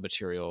between the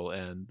material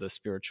and the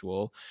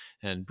spiritual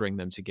and bring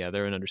them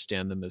together and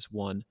understand them as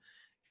one.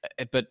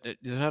 But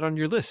they're not on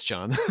your list,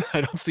 John.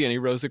 I don't see any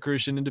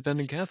Rosicrucian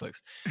independent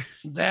Catholics.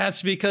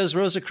 That's because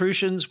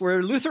Rosicrucians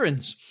were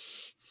Lutherans.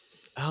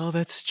 Oh,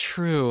 that's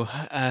true.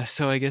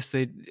 So I guess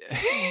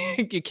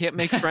you can't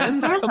make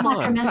friends? Come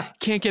on.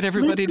 Can't get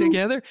everybody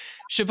together?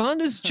 Siobhan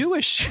is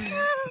Jewish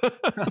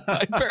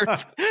by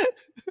birth.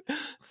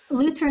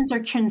 Lutherans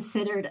are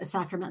considered a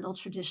sacramental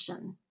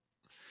tradition.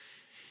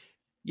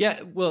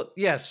 Yeah, well,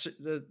 yes,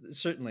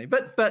 certainly,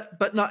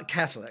 but not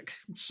Catholic.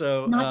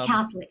 So not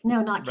Catholic,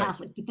 no, not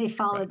Catholic, but they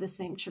follow the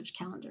same church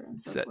calendar and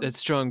so forth. That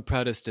strong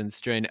Protestant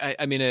strain.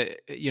 I mean,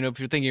 if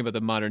you're thinking about the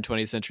modern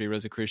 20th century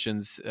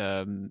Rosicrucians,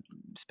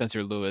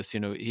 Spencer Lewis,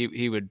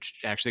 he would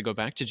actually go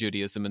back to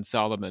Judaism and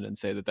Solomon and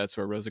say that that's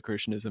where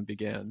Rosicrucianism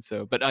began.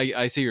 So, but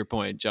I see your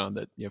point, John,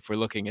 that if we're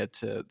looking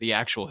at the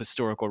actual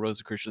historical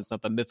Rosicrucians,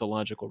 not the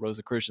mythological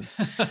Rosicrucians,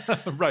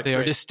 they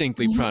are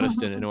distinctly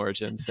Protestant in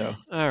origin. So,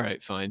 all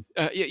right, fine.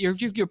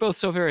 You're both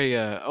so very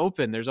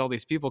open. There's all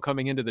these people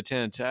coming into the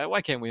tent.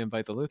 Why can't we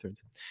invite the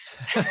Lutherans?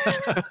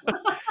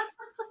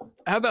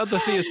 How about the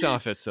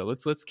Theosophists? So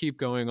let's keep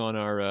going on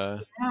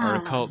our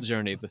occult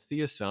journey. The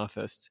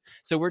Theosophists.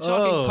 So we're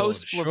talking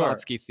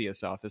post-Blavatsky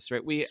Theosophists,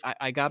 right?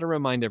 I got to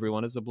remind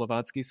everyone, as a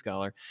Blavatsky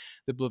scholar,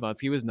 that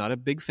Blavatsky was not a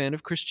big fan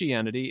of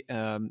Christianity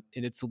in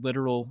its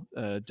literal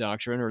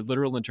doctrine or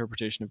literal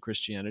interpretation of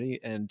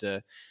Christianity,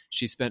 and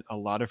she spent a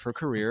lot of her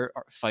career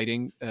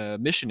fighting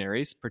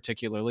missionaries,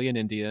 particularly in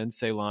India and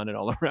Ceylon and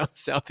all around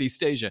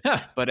Southeast Asia.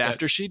 But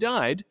after she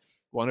died,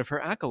 one of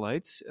her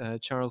acolytes,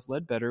 Charles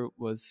Ledbetter,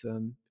 was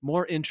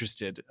more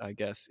interested, I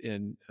guess,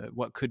 in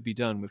what could be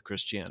done with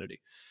Christianity.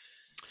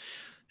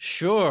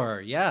 Sure,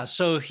 yeah.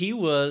 So he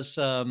was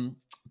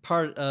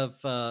part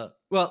of, the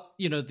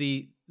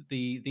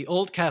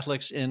old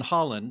Catholics in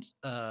Holland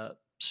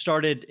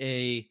started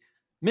a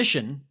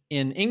mission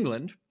in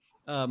England,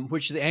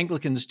 which the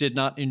Anglicans did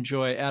not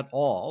enjoy at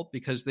all,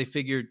 because they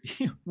figured,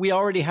 we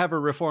already have a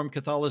Reformed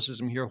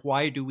Catholicism here.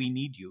 Why do we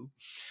need you?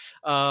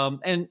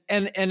 And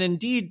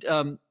indeed,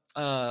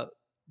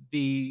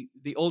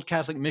 the old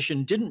Catholic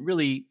mission didn't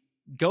really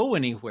go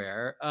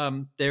anywhere.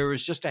 There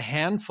was just a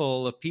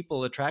handful of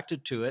people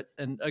attracted to it,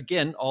 and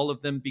again, all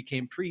of them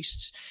became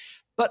priests.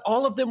 But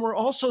all of them were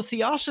also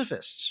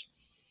Theosophists,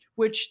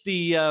 which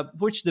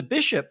the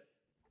bishop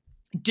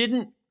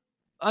didn't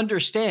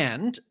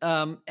understand,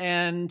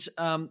 and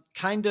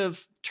kind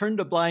of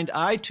turned a blind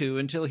eye to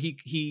until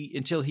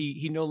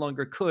he no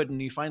longer could, and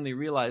he finally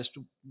realized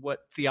what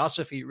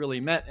theosophy really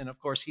meant, and of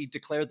course he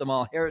declared them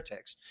all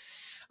heretics,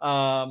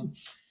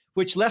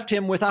 which left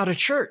him without a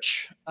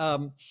church.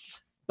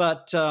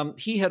 But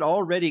he had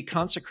already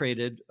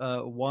consecrated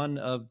one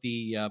of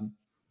the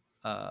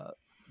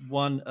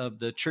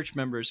church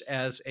members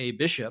as a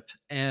bishop,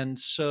 and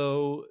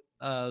so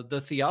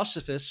the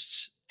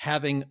Theosophists,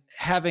 having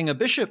a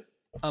bishop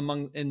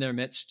in their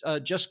midst,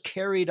 just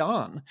carried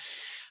on.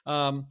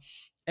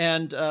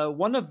 And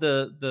one of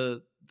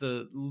the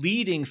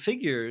leading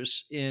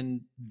figures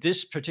in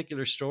this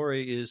particular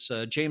story is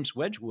James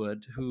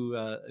Wedgwood,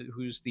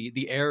 who's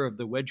the heir of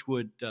the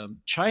Wedgwood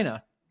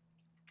China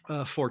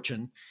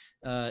fortune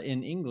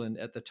in England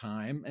at the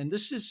time. And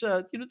this is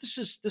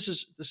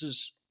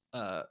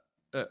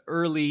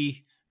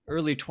early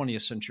early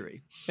 20th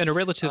century. And a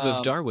relative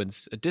of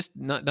Darwin's,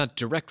 not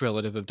direct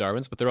relative of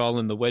Darwin's, but they're all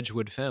in the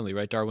Wedgwood family,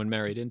 right? Darwin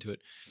married into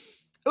it.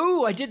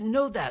 Oh, I didn't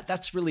know that.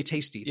 That's really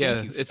tasty.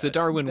 Thank you it's the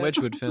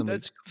Darwin-Wedgwood family.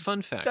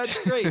 Fun fact. That's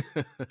great.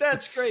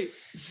 That's great.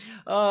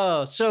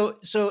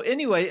 So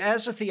anyway,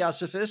 as a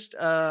theosophist,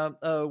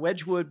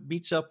 Wedgwood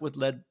meets up with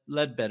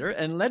Leadbetter,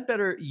 and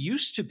Leadbetter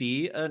used to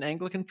be an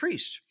Anglican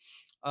priest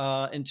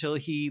until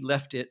he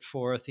left it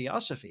for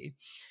theosophy.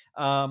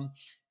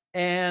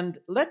 And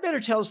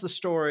Leadbetter tells the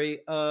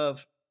story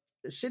of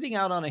sitting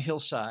out on a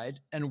hillside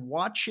and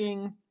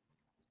watching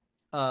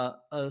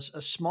a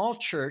small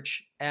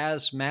church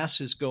as mass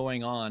is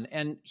going on,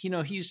 and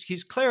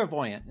he's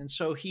clairvoyant, and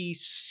so he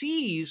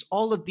sees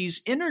all of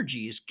these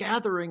energies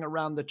gathering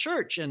around the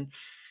church, and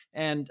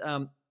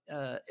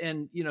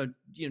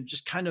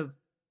just kind of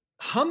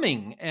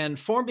humming and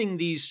forming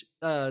these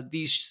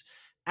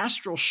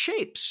astral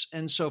shapes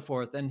and so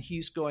forth, and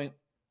he's going,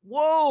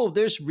 "Whoa!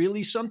 There's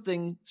really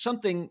something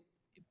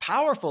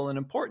powerful and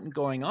important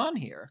going on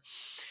here."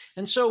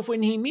 And so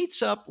when he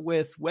meets up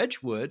with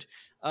Wedgwood,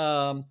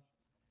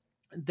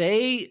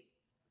 they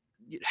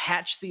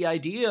hatched the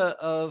idea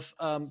of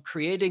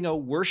creating a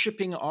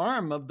worshiping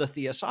arm of the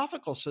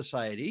Theosophical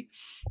Society,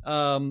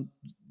 and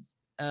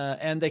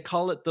they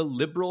call it the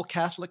Liberal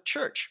Catholic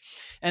Church.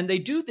 And they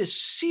do this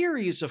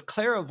series of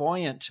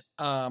clairvoyant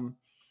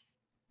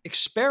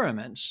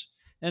experiments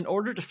in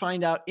order to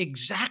find out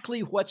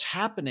exactly what's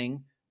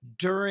happening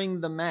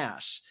during the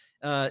Mass,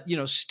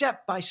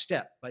 step by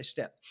step by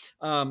step.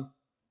 And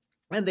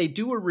they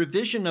do a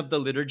revision of the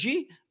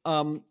liturgy,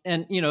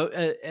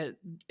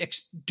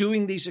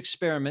 doing these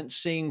experiments,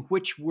 seeing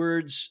which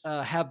words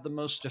have the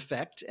most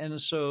effect.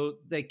 And so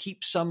they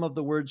keep some of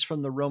the words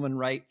from the Roman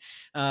Rite,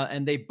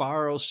 and they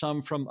borrow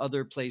some from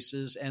other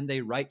places, and they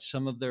write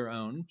some of their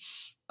own.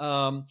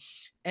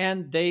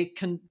 And they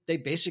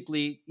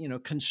basically,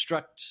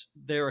 construct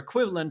their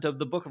equivalent of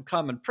the Book of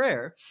Common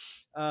Prayer,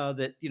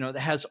 that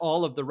has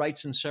all of the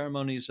rites and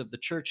ceremonies of the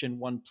church in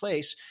one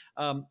place,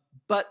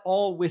 but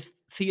all with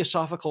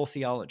theosophical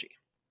theology.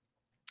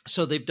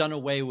 So they've done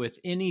away with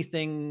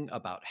anything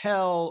about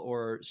hell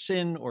or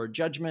sin or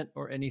judgment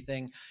or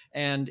anything,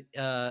 and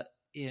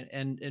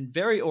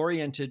very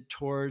oriented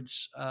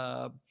towards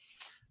the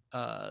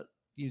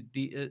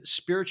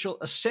spiritual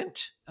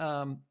ascent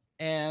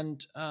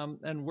and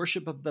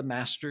worship of the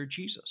Master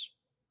Jesus.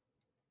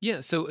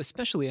 Yeah, so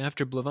especially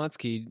after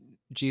Blavatsky,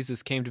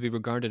 Jesus came to be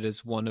regarded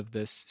as one of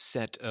this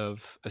set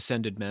of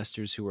ascended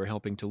masters who were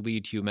helping to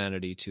lead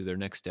humanity to their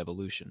next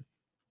evolution.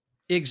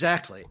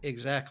 Exactly.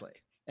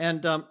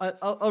 And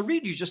I'll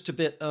read you just a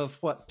bit of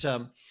what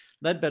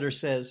Leadbetter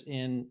says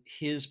in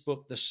his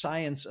book, The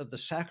Science of the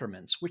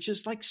Sacraments, which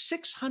is like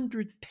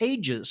 600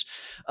 pages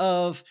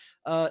of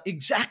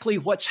exactly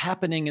what's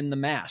happening in the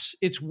Mass.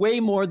 It's way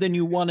more than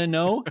you want to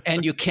know,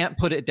 and you can't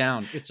put it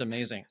down. It's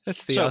amazing.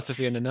 That's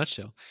theosophy in a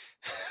nutshell.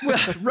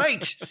 Well,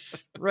 right.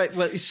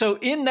 Well, so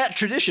in that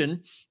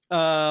tradition,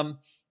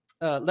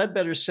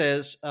 Leadbetter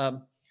says,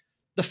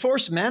 the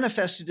force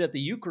manifested at the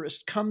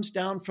Eucharist comes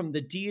down from the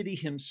deity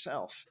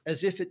himself.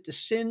 As if it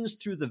descends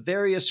through the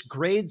various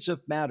grades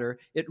of matter,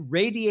 it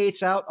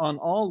radiates out on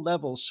all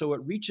levels so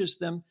it reaches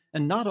them,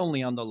 and not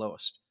only on the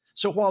lowest.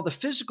 So while the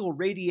physical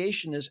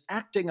radiation is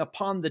acting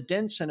upon the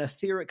dense and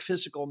etheric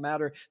physical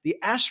matter, the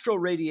astral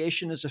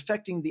radiation is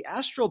affecting the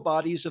astral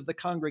bodies of the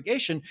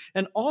congregation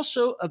and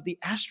also of the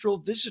astral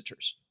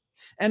visitors.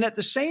 And at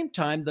the same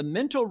time, the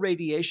mental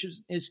radiation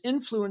is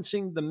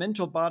influencing the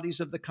mental bodies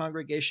of the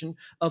congregation,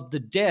 of the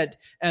dead,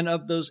 and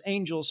of those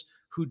angels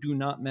who do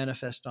not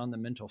manifest on the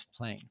mental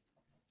plane.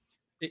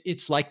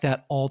 It's like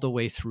that all the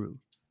way through.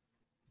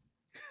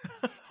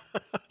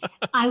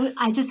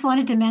 I just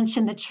wanted to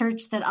mention the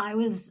church that I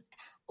was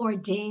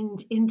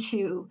ordained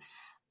into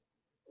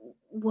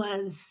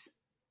was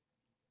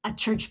a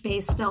church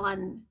based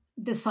on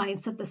The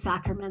Science of the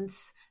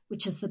Sacraments,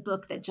 which is the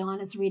book that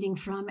John is reading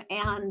from,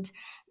 and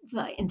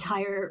the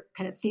entire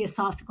kind of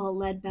theosophical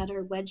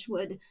Leadbetter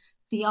Wedgwood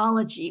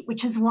theology,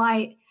 which is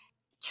why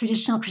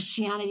traditional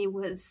Christianity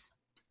was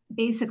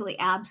basically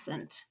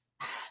absent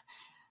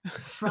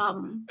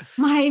from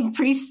my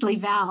priestly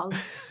vows.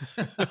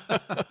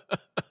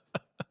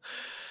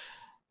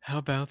 How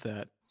about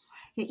that?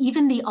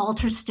 Even the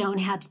altar stone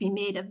had to be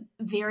made of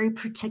very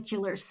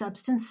particular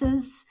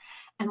substances.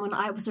 And when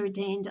I was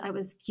ordained, I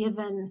was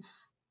given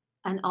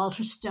an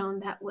altar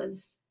stone that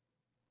was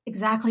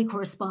exactly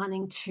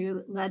corresponding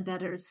to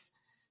Leadbetter's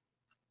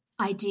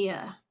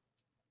idea,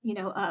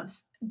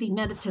 of the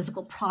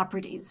metaphysical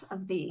properties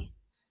of the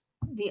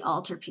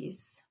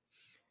altarpiece,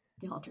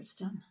 the altar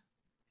stone.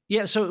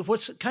 Yeah, so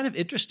what's kind of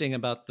interesting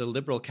about the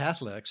liberal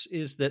Catholics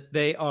is that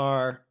they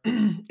are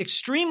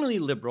extremely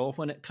liberal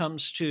when it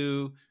comes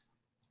to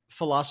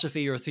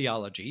philosophy or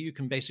theology. You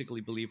can basically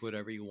believe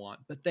whatever you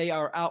want, but they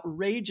are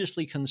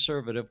outrageously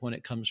conservative when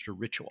it comes to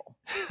ritual.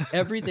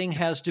 Everything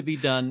has to be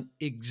done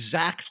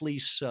exactly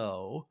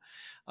so.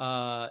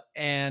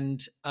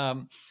 And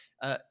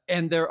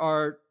there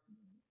are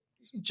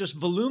just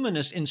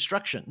voluminous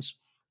instructions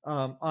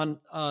on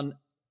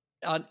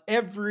on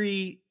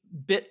every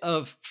bit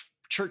of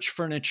church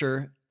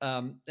furniture,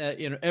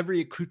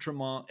 every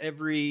accoutrement,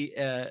 every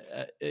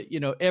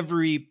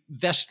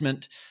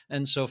vestment,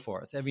 and so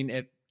forth. I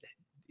mean,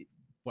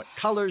 what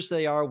colors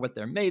they are, what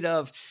they're made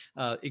of,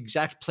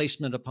 exact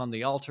placement upon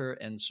the altar,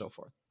 and so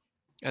forth.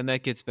 And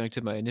that gets back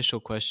to my initial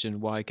question: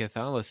 why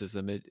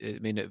Catholicism?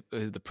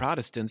 The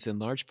Protestants, in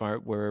large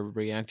part, were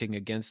reacting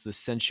against the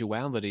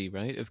sensuality,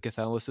 right, of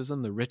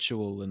Catholicism, the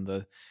ritual and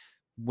the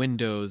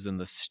windows and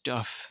the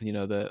stuff,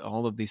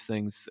 all of these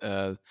things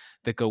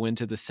that go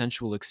into the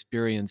sensual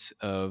experience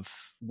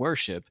of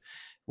worship.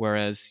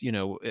 Whereas,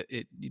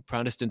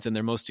 Protestants in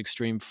their most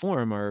extreme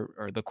form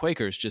are the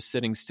Quakers, just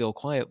sitting still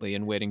quietly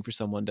and waiting for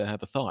someone to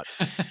have a thought.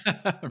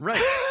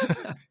 Right.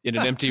 In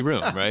an empty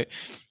room, right?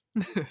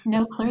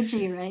 No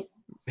clergy, right?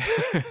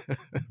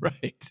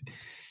 Right.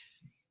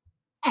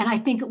 And I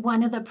think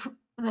one of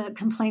the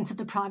complaints of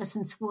the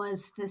Protestants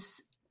was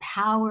this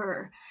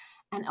power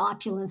and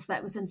opulence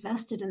that was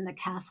invested in the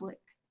Catholic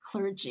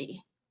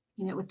clergy,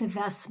 with the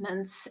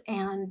vestments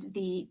and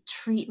the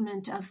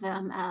treatment of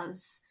them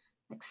as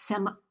like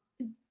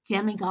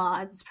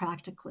demigods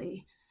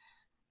practically,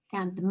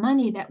 and the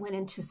money that went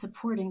into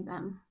supporting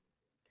them.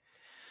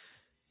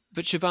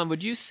 But Siobhan,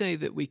 would you say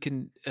that we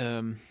can,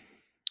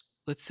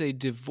 let's say,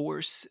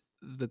 divorce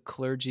the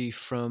clergy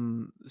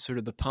from sort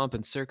of the pomp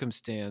and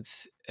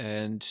circumstance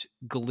and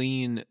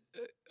glean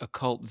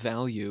occult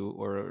value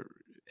or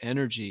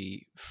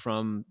energy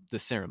from the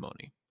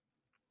ceremony?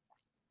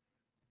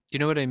 Do you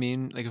know what I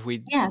mean? Like if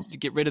we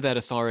get rid of that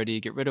authority,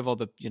 get rid of all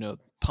the,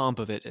 pomp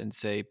of it and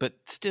say, but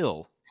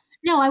still.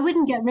 No, I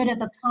wouldn't get rid of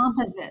the pomp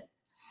of it.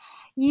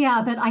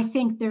 Yeah, but I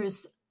think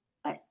there's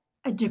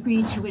a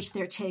degree to which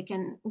they're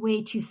taken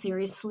way too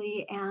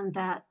seriously, and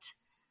that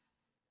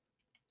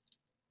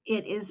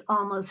it is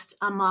almost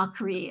a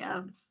mockery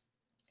of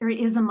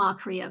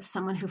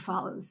someone who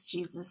follows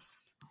Jesus.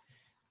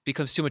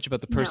 Becomes too much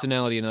about the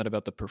personality and not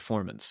about the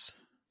performance.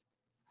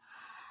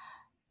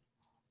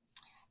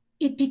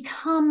 It's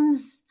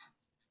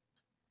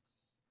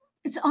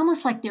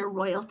almost like they're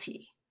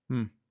royalty.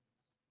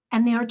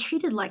 And they are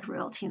treated like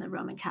royalty in the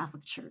Roman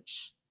Catholic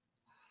Church.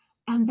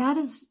 And that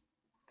is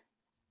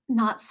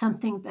not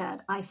something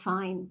that I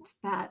find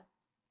that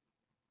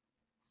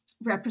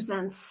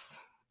represents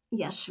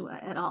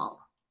Yeshua at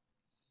all,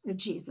 or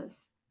Jesus.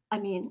 I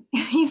mean,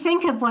 you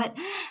think of what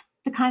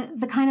the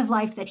kind of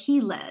life that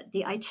he led,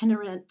 the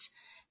itinerant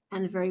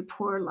and very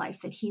poor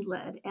life that he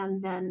led,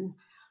 and then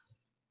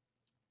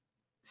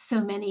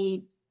so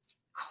many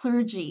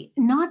clergy,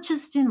 not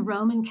just in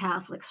Roman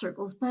Catholic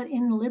circles, but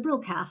in liberal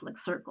Catholic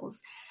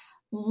circles,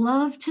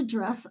 love to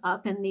dress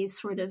up in these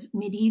sort of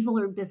medieval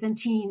or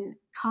Byzantine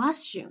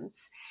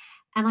costumes.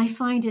 And I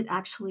find it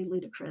actually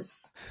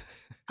ludicrous.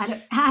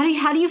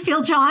 How do you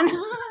feel, John?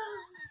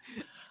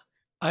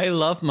 I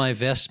love my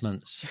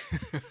vestments.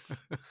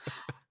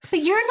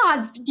 But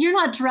you're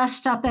not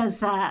dressed up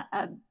as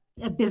a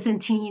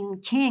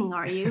Byzantine king,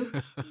 are you?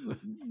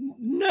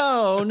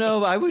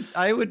 No,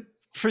 I would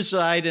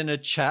preside in a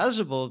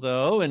chasuble,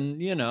 though,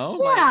 and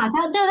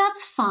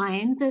that's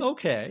fine. But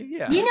okay,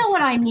 yeah, you know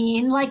what I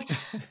mean. Like,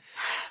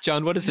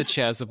 John, what is a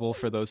chasuble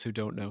for those who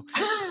don't know?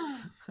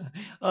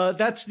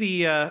 That's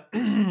the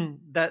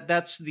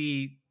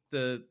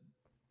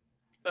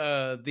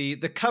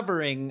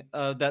covering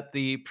that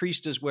the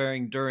priest is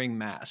wearing during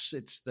Mass.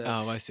 It's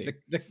I see.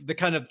 The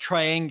kind of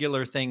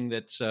triangular thing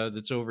that's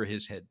over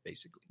his head,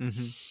 basically.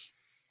 Mm-hmm.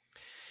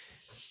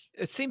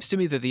 It seems to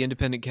me that the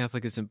independent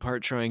Catholic is in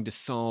part trying to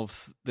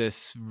solve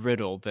this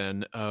riddle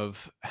then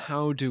of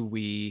how do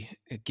we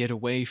get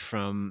away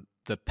from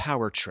the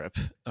power trip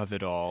of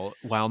it all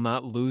while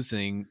not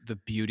losing the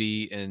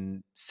beauty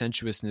and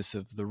sensuousness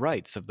of the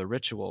rites, of the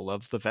ritual,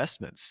 of the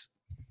vestments.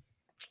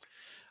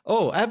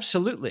 Oh,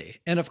 absolutely.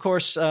 And of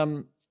course,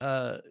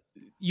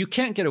 you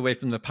can't get away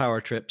from the power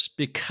trips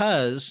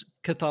because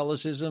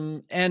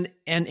Catholicism and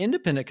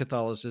independent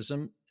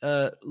Catholicism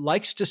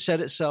likes to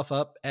set itself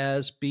up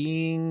as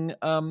being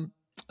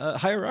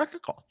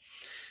hierarchical.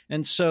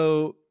 And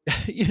so,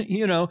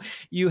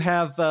 you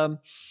have a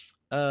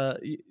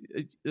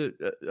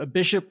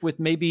bishop with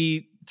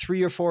maybe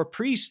 3 or 4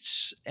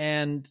 priests,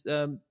 and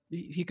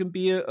he can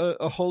be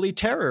a holy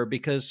terror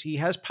because he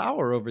has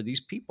power over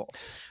these people.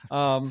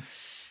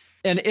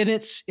 And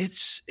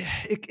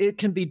it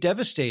can be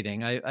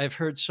devastating. I've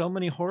heard so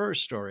many horror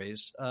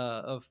stories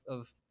of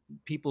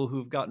people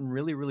who've gotten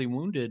really, really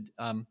wounded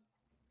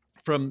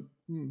from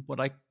what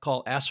I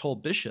call asshole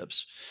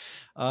bishops.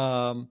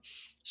 So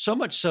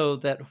much so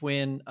that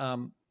when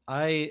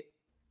I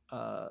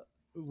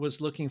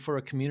was looking for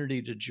a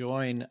community to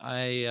join,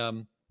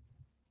 I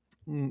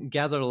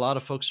gathered a lot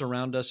of folks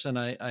around us, and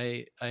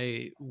I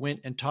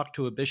went and talked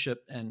to a bishop,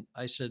 and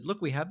I said, look,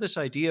 we have this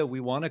idea. We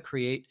want to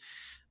create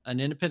an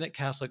independent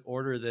Catholic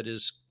order that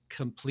is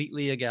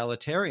completely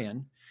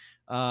egalitarian,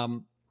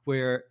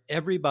 where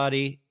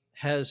everybody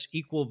has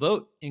equal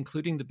vote,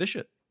 including the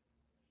bishop.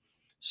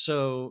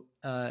 So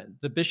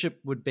the bishop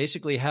would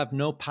basically have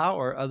no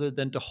power other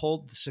than to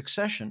hold the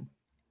succession.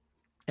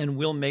 and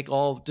we'll make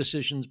all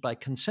decisions by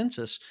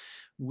consensus.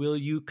 Will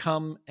you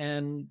come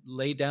and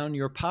lay down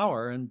your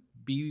power and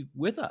be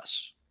with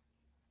us?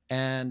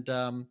 And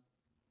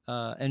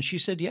she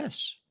said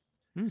yes.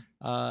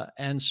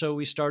 And so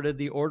we started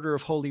the Order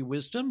of Holy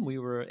Wisdom. We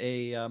were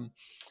an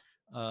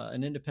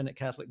independent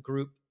Catholic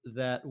group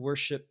that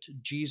worshiped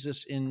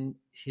Jesus in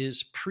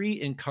his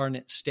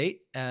pre-incarnate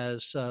state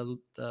as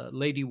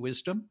Lady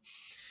Wisdom.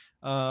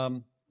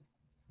 And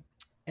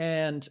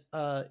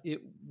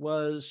it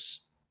was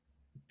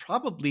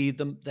probably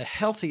the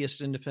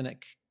healthiest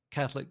independent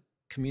Catholic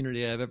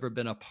community I've ever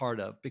been a part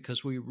of,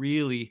 because we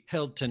really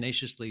held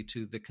tenaciously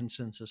to the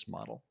consensus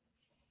model.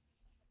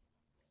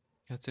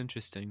 That's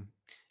interesting.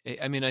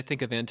 I mean, I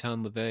think of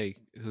Anton LaVey,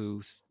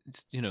 who's,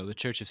 the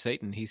Church of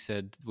Satan. He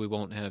said, we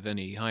won't have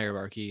any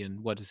hierarchy.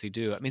 And what does he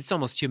do? I mean, it's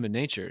almost human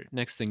nature.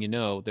 Next thing you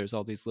know, there's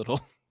all these little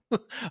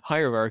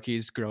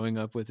hierarchies growing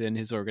up within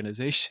his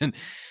organization.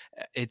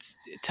 It's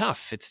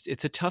tough.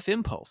 It's a tough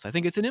impulse. I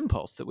think it's an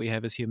impulse that we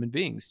have as human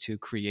beings to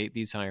create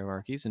these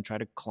hierarchies and try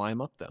to climb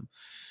up them.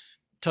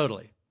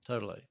 Totally.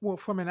 Well,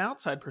 from an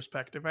outside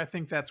perspective, I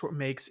think that's what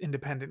makes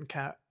independent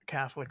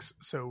Catholics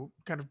so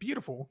kind of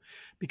beautiful,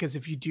 because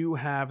if you do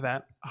have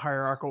that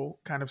hierarchical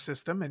kind of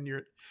system, and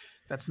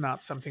that's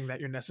not something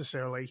that you're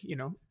necessarily,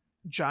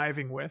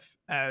 jiving with,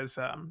 as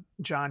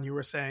John, you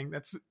were saying,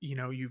 that's,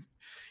 you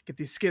get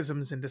these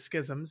schisms into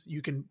schisms,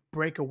 you can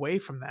break away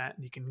from that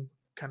and you can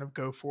kind of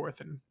go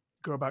forth and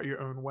go about your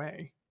own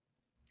way.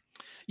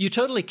 You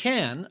totally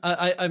can.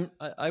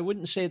 I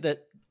wouldn't say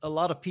that a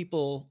lot of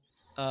people,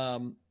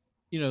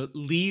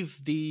 leave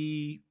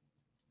the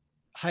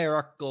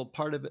hierarchical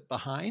part of it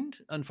behind.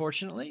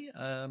 Unfortunately,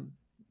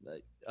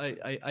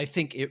 I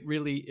think it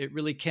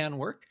really can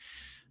work,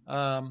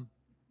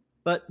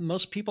 but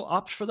most people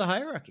opt for the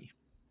hierarchy.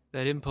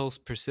 That impulse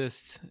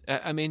persists.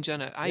 I mean,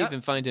 Jenna, I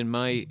even find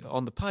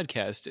on the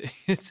podcast,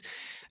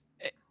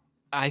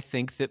 I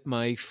think that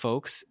my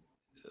folks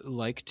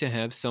like to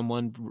have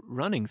someone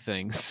running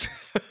things.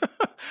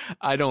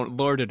 I don't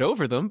lord it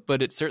over them,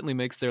 but it certainly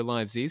makes their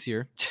lives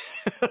easier.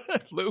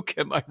 Luke,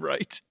 am I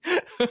right?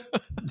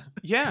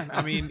 Yeah,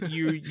 I mean,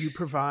 you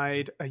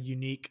provide a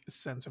unique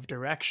sense of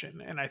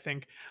direction, and I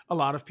think a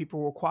lot of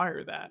people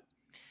require that.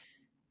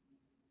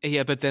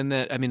 Yeah, but then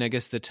I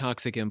guess the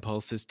toxic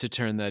impulse is to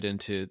turn that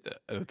into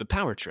the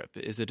power trip.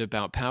 Is it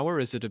about power?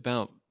 Is it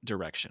about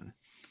direction?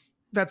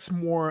 That's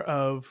more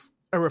of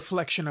a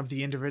reflection of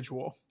the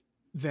individual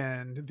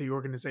than the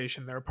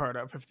organization they're a part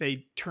of. If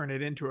they turn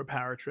it into a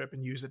power trip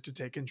and use it to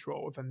take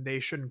control, then they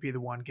shouldn't be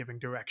the one giving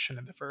direction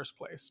in the first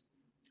place.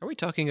 Are we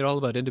talking at all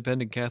about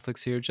independent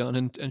Catholics here, John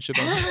and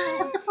Siobhan?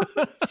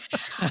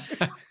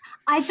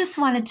 I just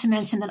wanted to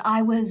mention that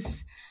I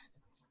was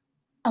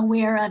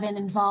aware of and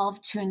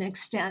involved to an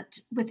extent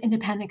with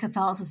independent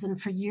Catholicism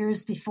for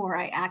years before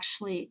I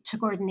actually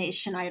took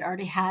ordination. I had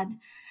already had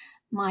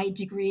my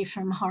degree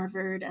from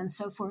Harvard and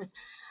so forth.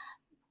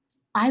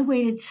 I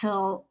waited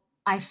till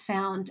I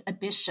found a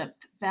bishop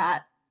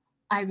that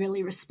I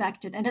really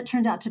respected, and it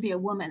turned out to be a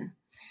woman.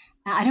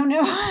 I don't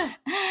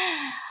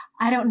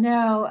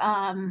know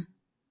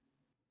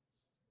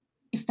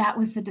if that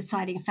was the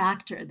deciding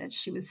factor, that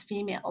she was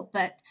female,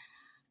 but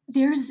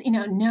there's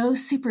no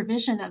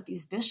supervision of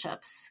these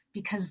bishops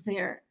because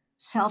they're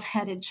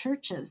self-headed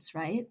churches,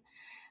 right?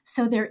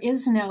 So there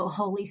is no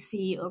Holy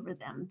See over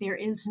them. There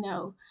is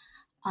no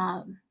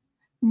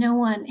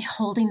one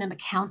holding them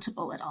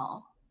accountable at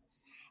all.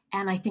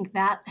 And I think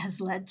that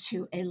has led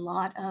to a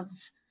lot of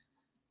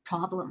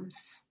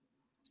problems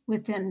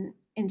within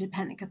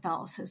independent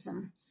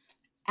Catholicism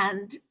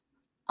and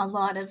a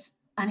lot of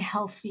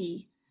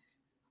unhealthy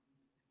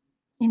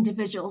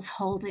individuals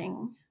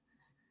holding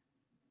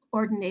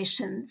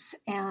ordinations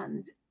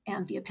and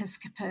the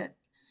episcopate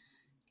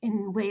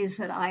in ways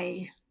that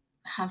I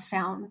have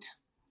found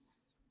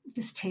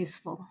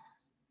distasteful.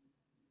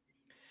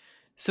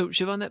 So,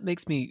 Siobhan, that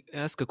makes me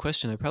ask a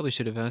question I probably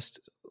should have asked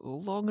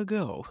long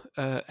ago.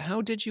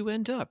 How did you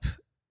end up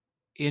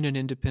in an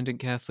independent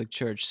Catholic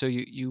church? So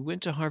you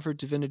went to Harvard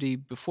Divinity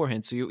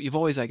beforehand. So you've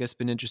always, I guess,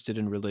 been interested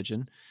in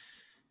religion.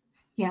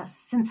 Yes,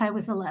 since I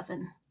was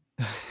 11.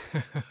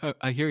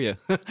 I hear you.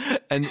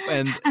 and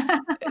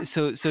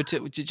so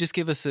to just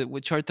give us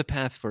chart the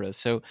path for us.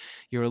 So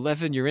you're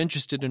 11, you're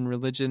interested in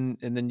religion,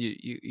 and then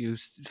you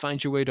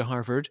find your way to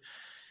Harvard.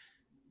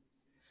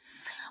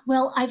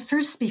 Well,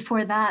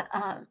 before that,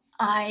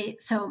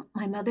 so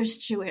my mother's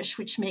Jewish,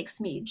 which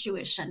makes me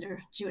Jewish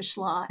under Jewish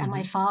law. And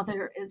my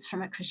father is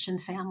from a Christian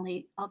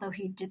family, although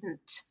he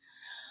didn't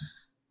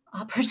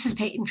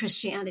participate in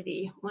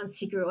Christianity once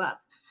he grew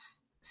up.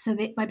 So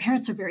my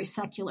parents were very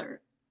secular,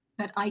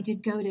 but I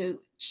did go to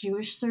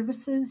Jewish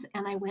services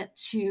and I went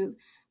to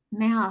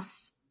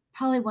Mass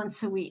probably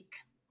once a week.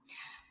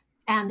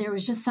 And there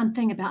was just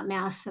something about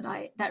Mass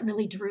that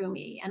really drew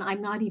me. And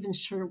I'm not even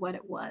sure what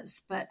it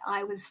was, but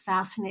I was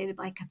fascinated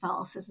by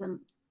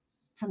Catholicism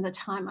from the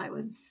time I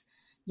was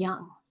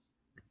young.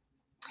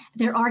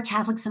 There are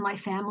Catholics in my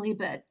family,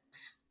 but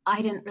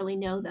I didn't really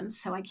know them,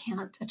 so I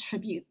can't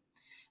attribute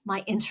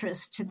my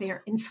interest to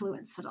their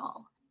influence at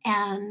all.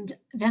 And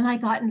then I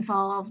got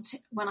involved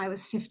when I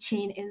was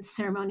 15 in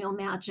ceremonial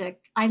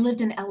magic. I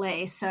lived in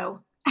LA,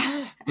 so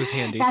it was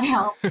handy. That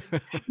helped.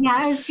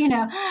 Yeah, it's,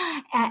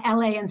 at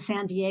LA and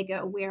San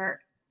Diego,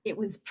 where it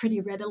was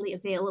pretty readily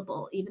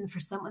available, even for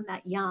someone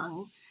that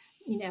young.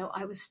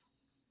 I was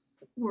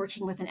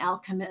working with an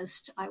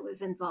alchemist. I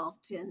was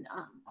involved in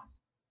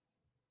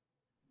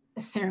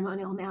a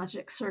ceremonial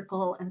magic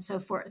circle and so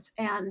forth.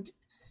 And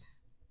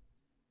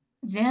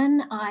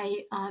then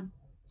I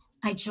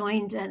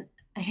joined a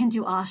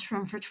Hindu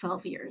ashram for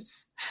 12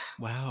 years.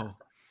 Wow.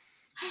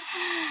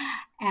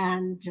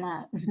 And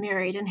was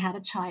married and had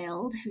a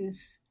child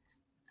who's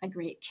a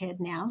great kid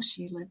now.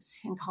 She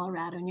lives in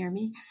Colorado near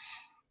me.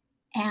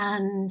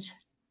 And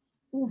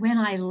when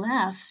I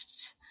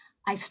left,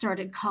 I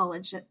started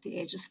college at the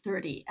age of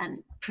 30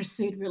 and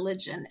pursued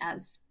religion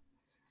as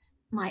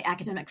my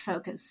academic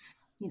focus,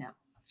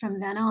 from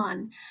then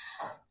on.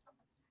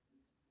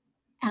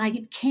 And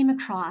I came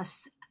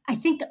across, I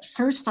think at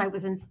first I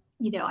was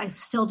I was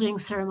still doing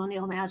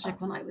ceremonial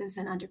magic when I was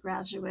an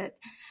undergraduate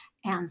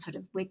and sort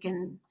of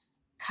Wiccan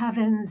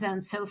covens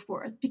and so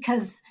forth,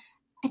 because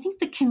I think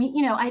the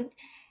community,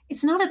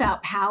 it's not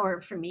about power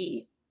for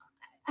me.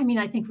 I mean,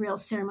 I think real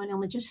ceremonial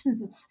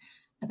magicians, it's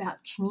about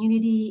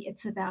community.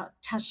 It's about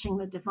touching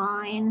the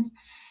divine.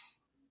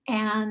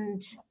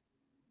 And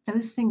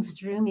those things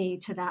drew me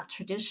to that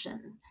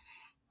tradition.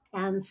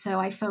 And so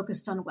I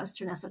focused on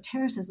Western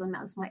esotericism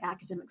as my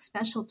academic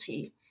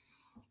specialty.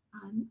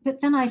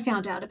 But then I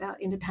found out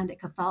about independent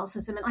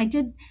Catholicism. And I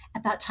did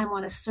at that time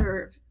want to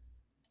serve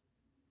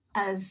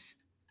as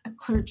a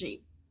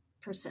clergy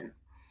person.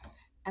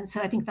 And so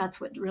I think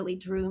that's what really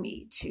drew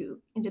me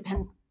to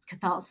independent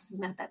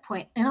Catholicism at that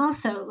point. And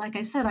also, like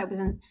I said, I was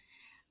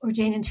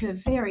ordained into a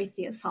very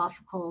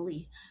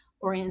theosophically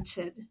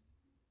oriented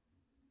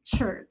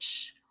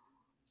church.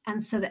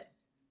 And so that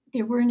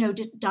there were no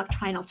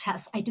doctrinal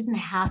tests. I didn't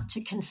have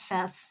to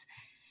confess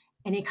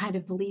any kind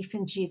of belief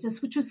in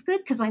Jesus, which was good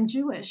because I'm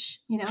Jewish,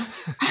 I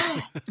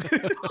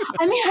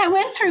mean, I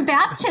went through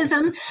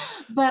baptism,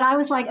 but I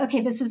was like,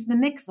 okay, this is the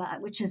mikvah,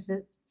 which is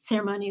the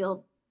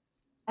ceremonial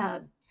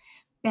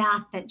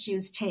bath that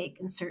Jews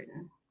take in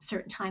certain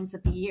times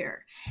of the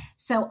year.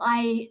 So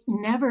I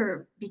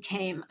never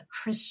became a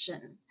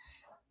Christian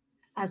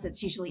as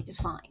it's usually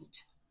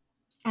defined.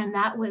 And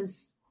that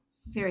was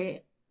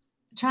very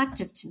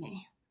attractive to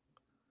me.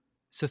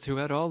 So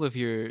throughout all of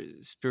your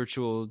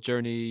spiritual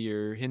journey,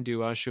 your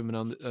Hindu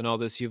ashram and all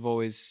this, you've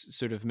always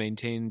sort of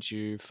maintained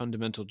your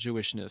fundamental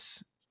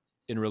Jewishness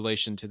in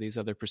relation to these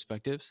other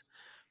perspectives?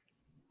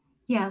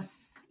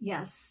 Yes.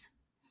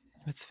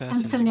 That's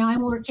fascinating. And so now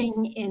I'm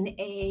working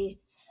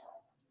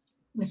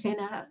within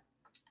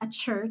a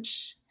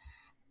church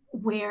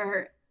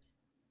where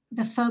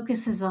the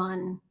focus is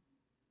on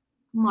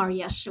Mar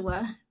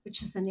Yeshua,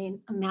 which is the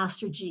name of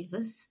Master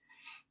Jesus,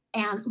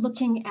 and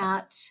looking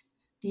at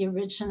the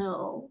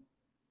original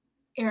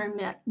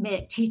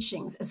Aramaic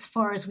teachings as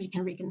far as we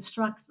can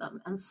reconstruct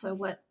them. And so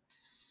what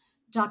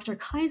Dr.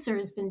 Kaiser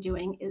has been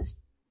doing is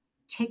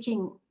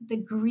taking the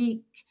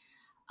Greek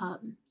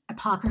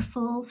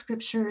apocryphal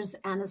scriptures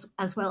and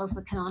as well as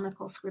the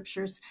canonical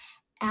scriptures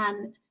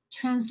and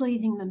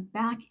translating them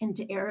back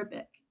into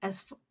Arabic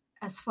as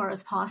far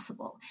as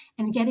possible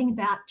and getting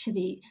back to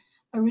the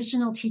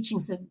original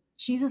teachings of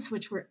Jesus,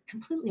 which were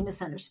completely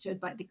misunderstood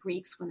by the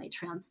Greeks when they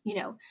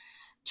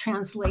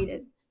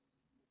translated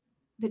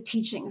the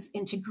teachings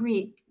into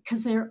Greek,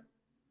 because they're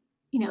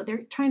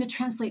trying to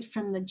translate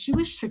from the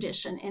Jewish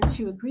tradition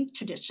into a Greek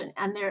tradition,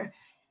 and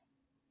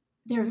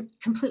they're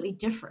completely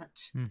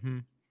different,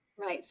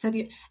 right? So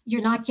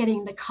you're not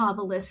getting the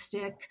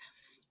Kabbalistic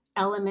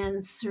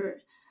elements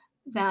or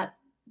that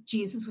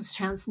Jesus was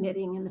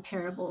transmitting in the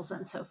parables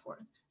and so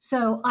forth.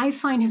 So I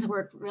find his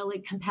work really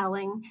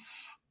compelling,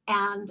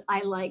 and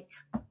I like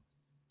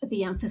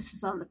the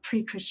emphasis on the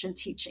pre-Christian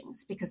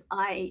teachings because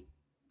I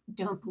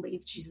don't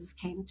believe Jesus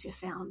came to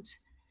found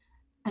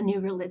a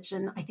new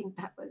religion. I think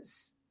that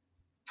was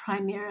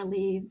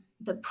primarily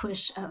the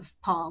push of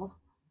Paul.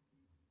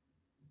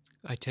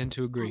 I tend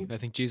to agree. I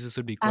think Jesus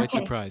would be quite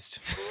surprised.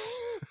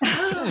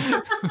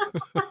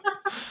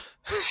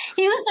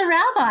 He was a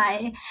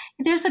rabbi.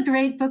 There's a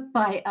great book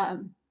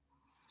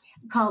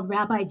called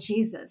Rabbi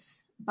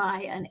Jesus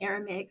by an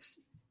Aramaic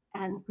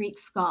and Greek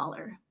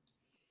scholar.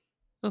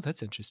 Oh,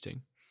 that's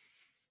interesting.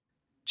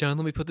 John,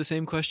 let me put the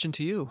same question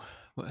to you.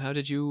 How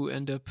did you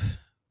end up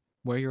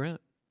where you're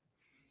at?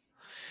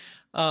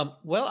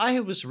 Well, I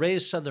was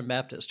raised Southern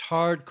Baptist,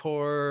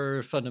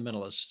 hardcore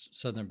fundamentalist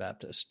Southern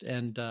Baptist,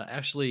 and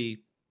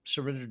actually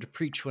surrendered to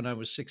preach when I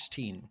was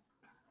 16.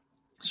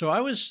 So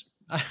I was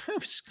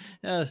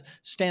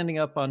standing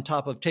up on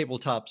top of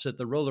tabletops at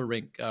the roller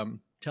rink,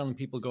 telling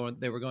people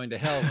they were going to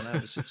hell when I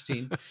was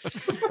 16.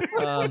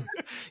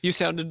 You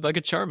sounded like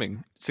a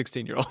charming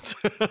 16-year-old.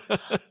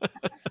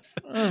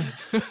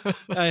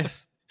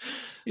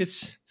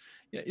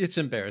 It's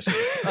embarrassing.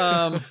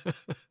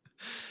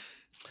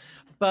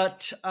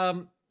 But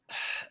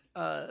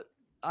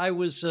I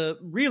was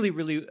really,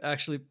 really,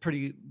 actually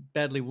pretty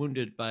badly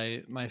wounded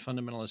by my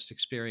fundamentalist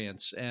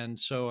experience, and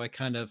so I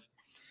kind of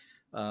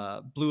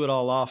blew it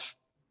all off.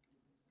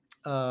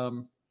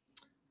 And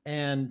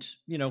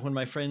when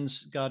my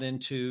friends got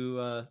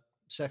into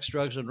sex,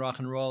 drugs, and rock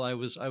and roll, I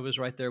was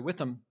right there with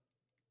them.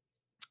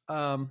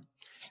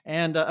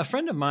 And a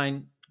friend of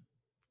mine,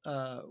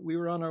 we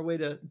were on our way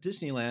to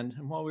Disneyland,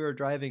 and while we were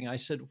driving, I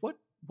said, "What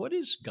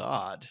is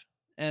God?"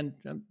 And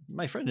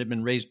my friend had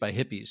been raised by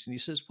hippies, and he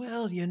says,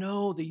 "Well,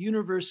 the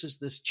universe is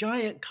this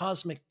giant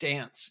cosmic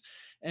dance,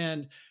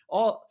 and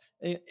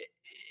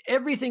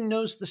everything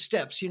knows the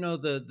steps.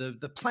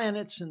 The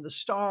planets and the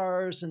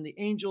stars and the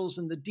angels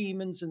and the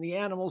demons and the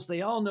animals,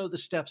 they all know the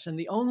steps, and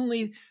the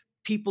only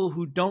people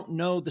who don't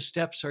know the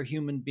steps are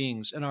human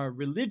beings. And our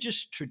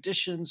religious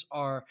traditions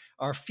are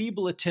our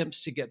feeble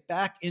attempts to get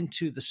back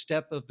into the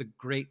step of the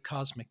great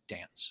cosmic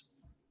dance."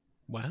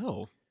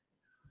 Wow.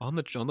 On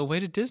the way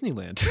to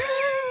Disneyland.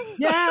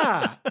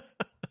 Yeah.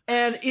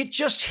 And it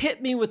just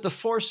hit me with the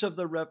force of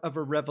a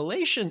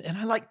revelation. And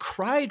I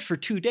cried for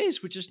 2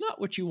 days, which is not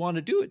what you want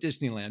to do at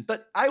Disneyland.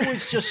 But I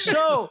was just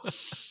so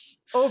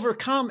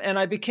overcome. And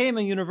I became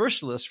a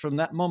universalist from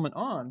that moment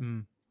on.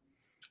 Mm.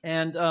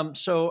 And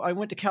so I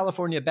went to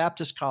California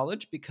Baptist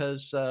College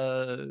because,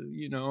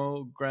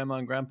 Grandma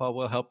and Grandpa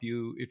will help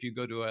you if you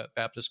go to a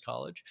Baptist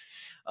college.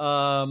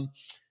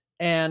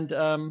 And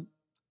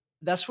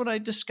that's when I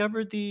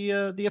discovered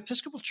the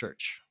Episcopal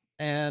Church.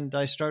 And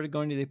I started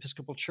going to the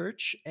Episcopal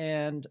Church,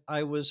 and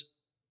I was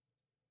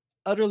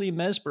utterly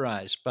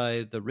mesmerized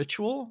by the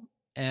ritual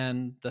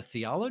and the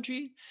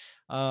theology.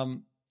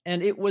 And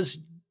it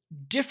was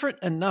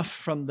different enough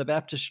from the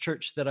Baptist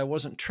Church that I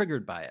wasn't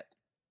triggered by it.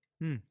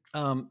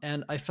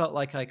 And I felt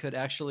like I could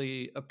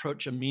actually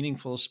approach a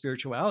meaningful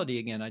spirituality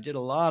again. I did a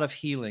lot of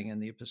healing in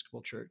the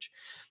Episcopal Church.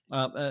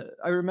 I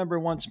remember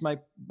once my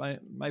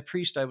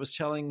priest, I was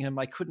telling him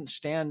I couldn't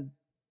stand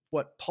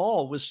what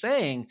Paul was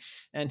saying.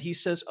 And he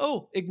says,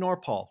 "Oh, ignore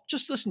Paul.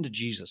 Just listen to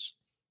Jesus."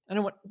 And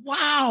I went,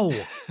 wow,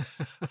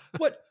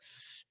 what?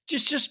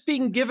 Just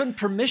being given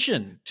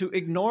permission to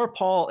ignore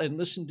Paul and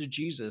listen to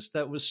Jesus.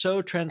 That was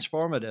so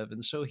transformative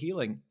and so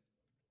healing.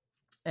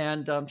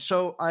 And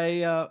so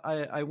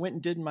I went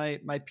and did my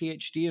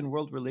PhD in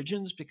world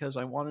religions because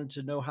I wanted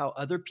to know how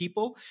other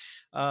people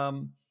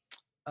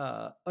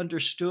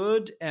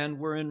understood and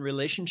were in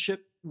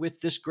relationship with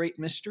this great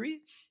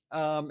mystery.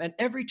 And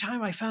every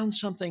time I found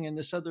something in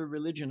this other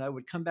religion, I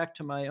would come back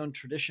to my own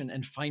tradition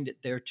and find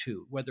it there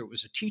too, whether it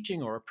was a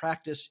teaching or a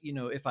practice.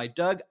 If I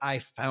dug, I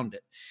found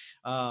it.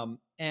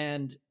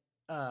 And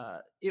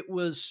it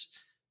was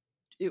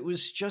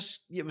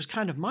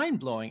kind of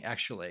mind blowing,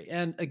 actually.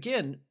 And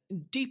again,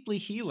 deeply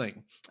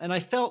healing. And I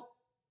felt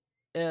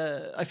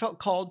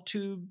called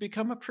to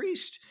become a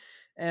priest.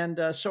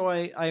 And so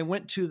I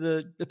went to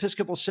the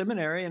Episcopal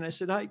Seminary and I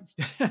said, I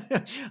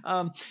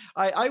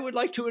would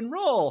like to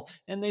enroll.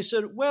 And they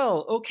said,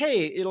 well,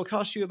 okay, it'll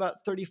cost you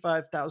about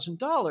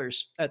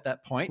 $35,000 at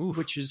that point, Oof.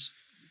 Which is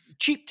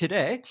cheap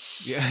today.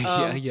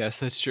 Yeah, yes,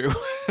 that's true.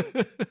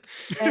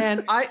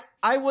 And I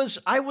was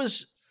a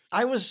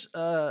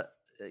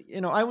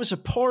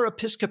poor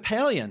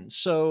Episcopalian,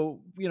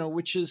 so,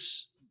 which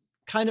is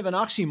kind of an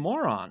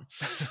oxymoron.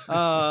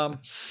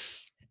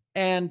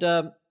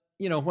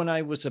 When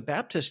I was a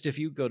Baptist, if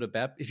you go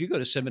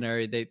to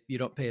seminary, you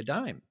don't pay a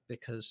dime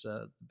because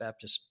the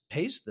Baptist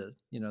pays the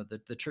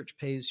church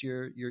pays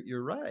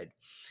your ride.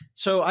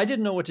 So I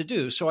didn't know what to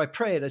do. So I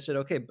prayed. I said,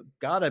 "Okay,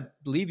 God, I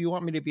believe you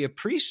want me to be a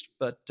priest,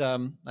 but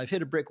I've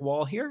hit a brick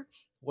wall here.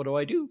 What do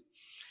I do?"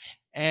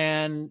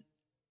 And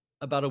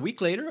about a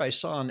week later, I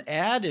saw an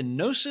ad in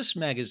Gnosis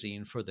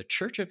magazine for the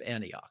Church of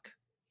Antioch,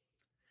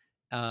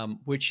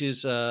 which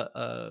is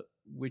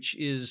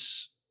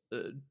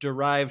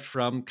derived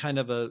from kind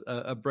of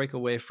a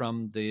breakaway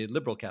from the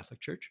liberal Catholic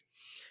Church.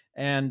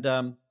 And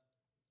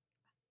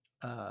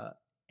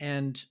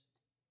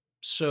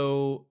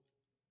so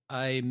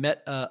I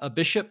met a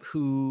bishop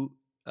who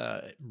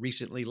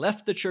recently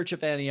left the Church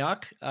of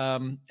Antioch,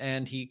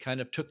 and he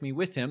kind of took me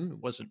with him. It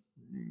wasn't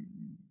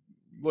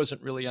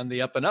really on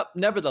the up and up.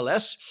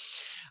 Nevertheless,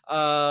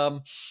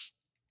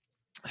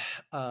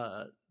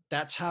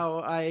 that's how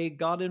I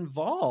got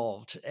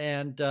involved.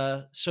 And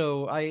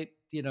so I'd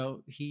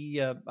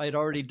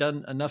already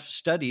done enough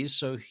studies,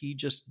 so he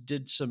just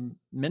did some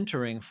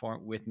mentoring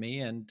with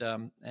me, and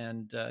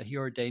he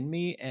ordained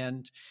me,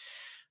 and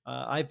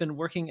I've been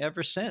working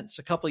ever since.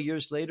 A couple of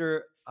years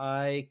later,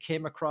 I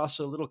came across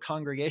a little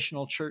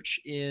congregational church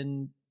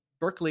in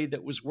Berkeley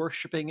that was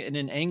worshiping in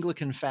an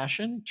Anglican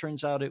fashion.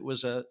 Turns out it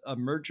was a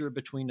merger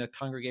between a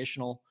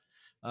congregational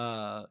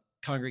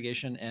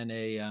congregation and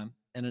an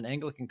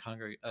Anglican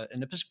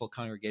an Episcopal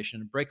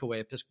congregation, a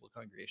breakaway Episcopal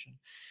congregation.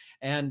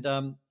 And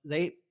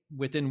they,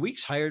 within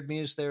weeks, hired me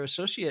as their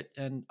associate,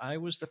 and I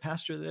was the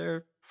pastor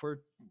there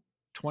for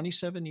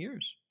 27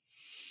 years.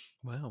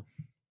 Wow.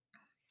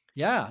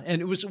 Yeah,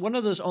 and it was one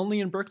of those only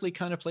in Berkeley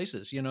kind of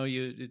places.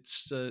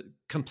 It's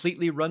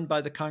completely run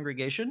by the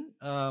congregation.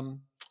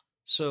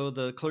 So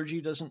the clergy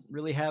doesn't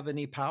really have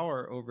any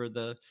power over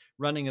the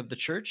running of the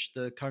church.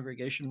 The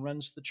congregation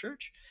runs the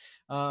church.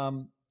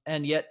 And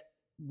yet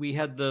we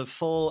had the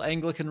full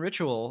Anglican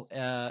ritual.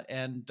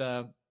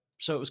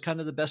 So it was kind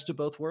of the best of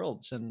both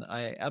worlds. And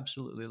I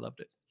absolutely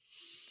loved it.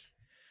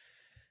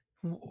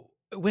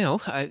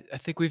 Well, I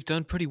think we've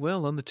done pretty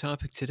well on the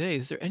topic today.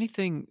 Is there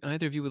anything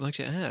either of you would like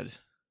to add?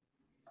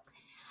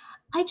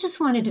 I just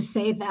wanted to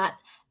say that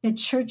the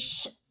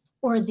church,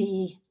 or I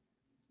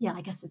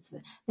guess it's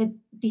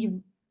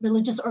the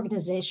religious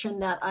organization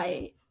that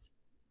I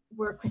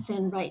work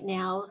within right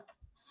now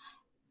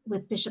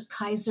with Bishop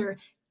Kaiser,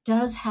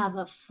 does have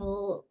a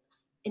full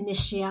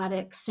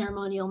initiatic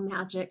ceremonial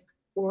magic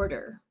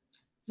order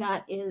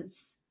that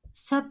is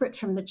separate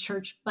from the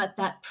church, but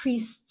that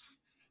priests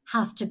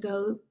have to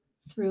go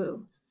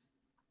through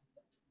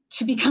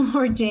to become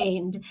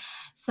ordained.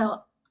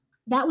 So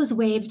that was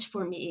waived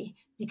for me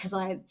because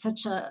I had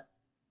such a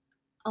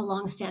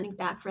long-standing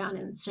background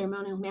in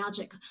ceremonial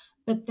magic.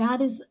 But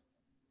that is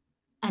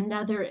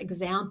another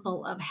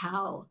example of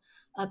how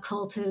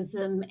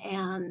occultism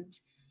and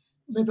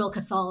liberal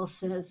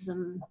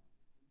Catholicism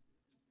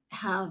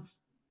have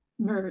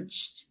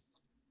merged.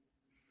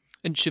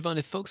 And Siobhan,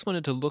 if folks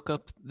wanted to look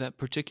up that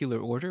particular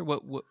order,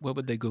 what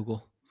would they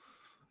Google?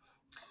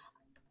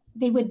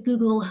 They would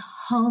Google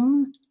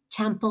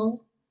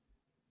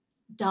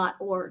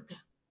hometemple.org.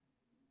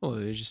 Oh,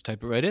 they just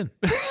type it right in.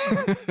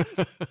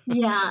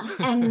 Yeah,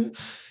 and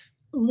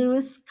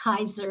Louis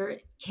Kaiser,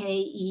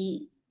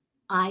 Keizer,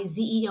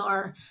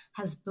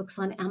 has books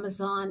on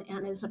Amazon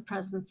and is a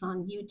presence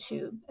on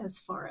YouTube as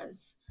far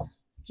as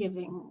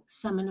giving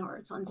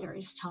seminars on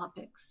various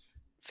topics.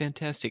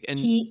 Fantastic. And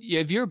you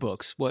have your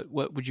books. What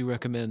would you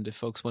recommend if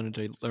folks wanted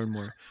to learn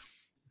more?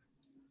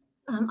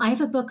 I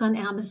have a book on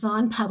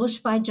Amazon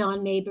published by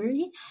John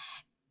Mabry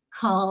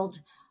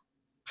called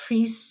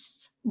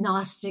Priests,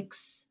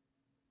 Gnostics,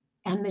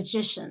 and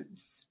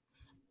Magicians.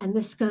 And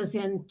this goes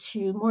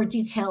into more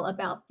detail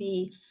about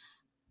the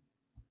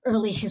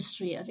early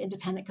history of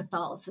independent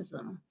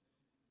Catholicism.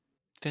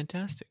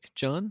 Fantastic.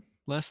 John,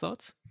 last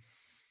thoughts?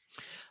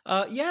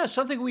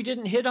 Something we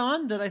didn't hit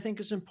on that I think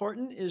is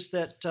important is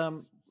that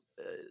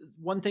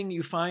one thing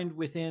you find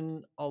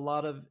within a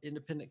lot of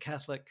independent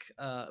Catholic,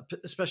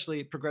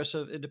 especially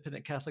progressive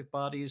independent Catholic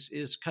bodies,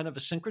 is kind of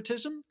a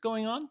syncretism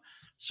going on.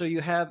 So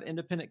you have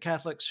independent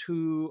Catholics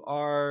who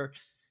are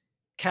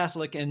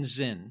Catholic and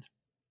Zen,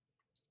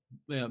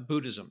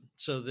 Buddhism.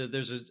 So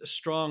there's a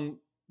strong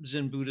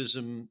Zen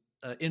Buddhism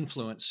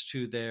influence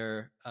to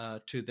their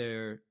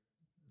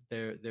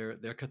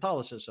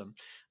Catholicism.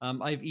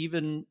 I've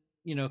even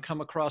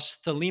come across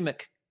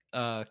thelemic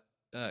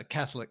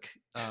Catholic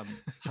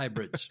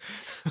hybrids.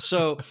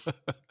 So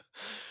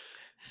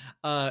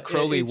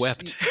Crowley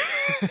wept.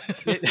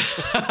 It's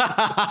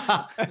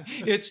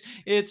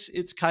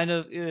kind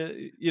of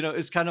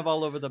it's kind of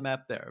all over the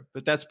map there,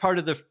 but that's part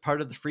of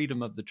the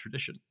freedom of the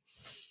tradition.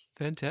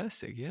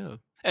 Fantastic, yeah.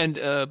 And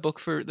a book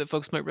that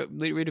folks might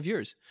read of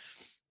yours.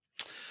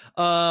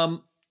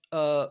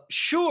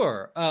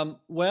 Sure.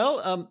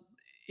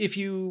 If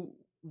you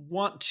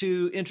want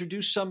to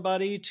introduce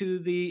somebody to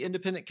the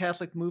independent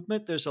Catholic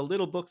movement, there's a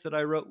little book that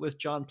I wrote with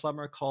John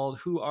Plummer called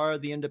Who Are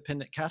the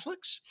Independent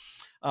Catholics?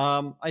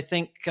 I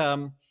think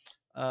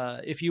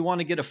if you want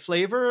to get a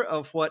flavor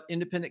of what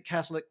independent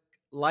Catholic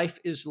life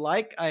is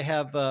like, I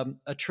have a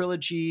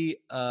trilogy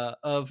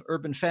of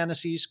urban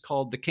fantasies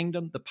called The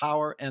Kingdom, The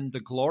Power, and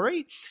The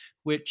Glory,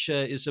 which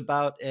is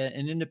about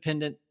an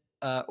independent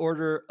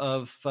order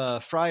of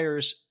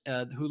friars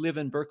who live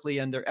in Berkeley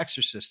and they're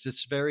exorcists.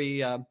 It's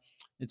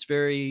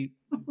very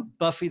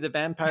Buffy the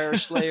Vampire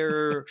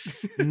Slayer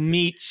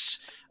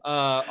meets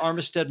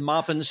Armistead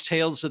Maupin's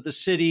Tales of the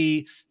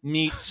City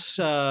meets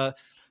the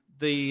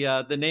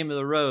Name of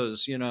the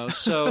Rose.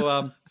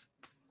 So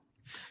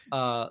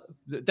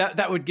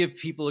that would give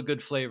people a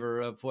good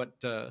flavor of what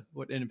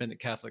independent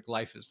Catholic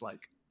life is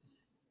like.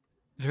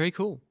 Very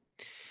cool.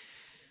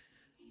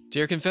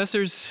 Dear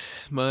confessors,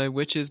 my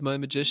witches, my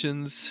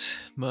magicians,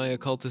 my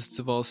occultists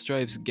of all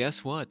stripes,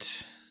 guess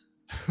what?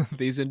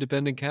 These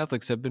independent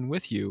Catholics have been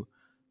with you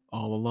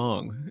all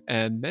along,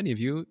 and many of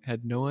you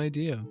had no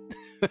idea,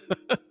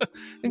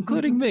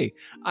 including me.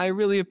 I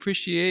really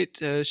appreciate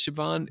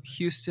Siobhan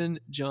Houston,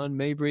 John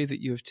Mabry,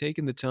 that you have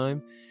taken the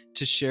time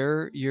to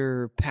share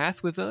your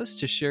path with us,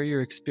 to share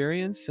your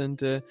experience, and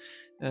to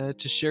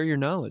share your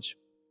knowledge.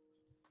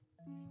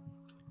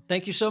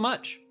 Thank you so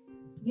much.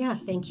 Yeah,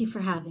 thank you for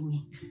having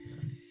me.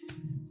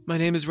 My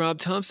name is Rob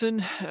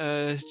Thompson,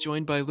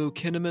 joined by Lou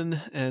Kinnaman,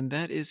 and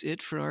that is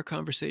it for our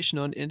conversation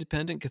on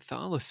independent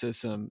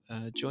Catholicism.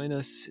 Join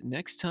us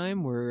next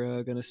time.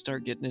 We're going to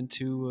start getting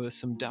into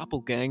some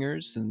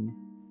doppelgangers and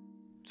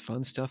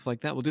fun stuff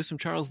like that. We'll do some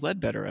Charles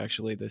Ledbetter,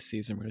 actually, this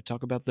season. We're going to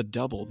talk about the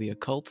double, the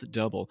occult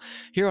double,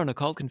 here on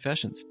Occult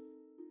Confessions.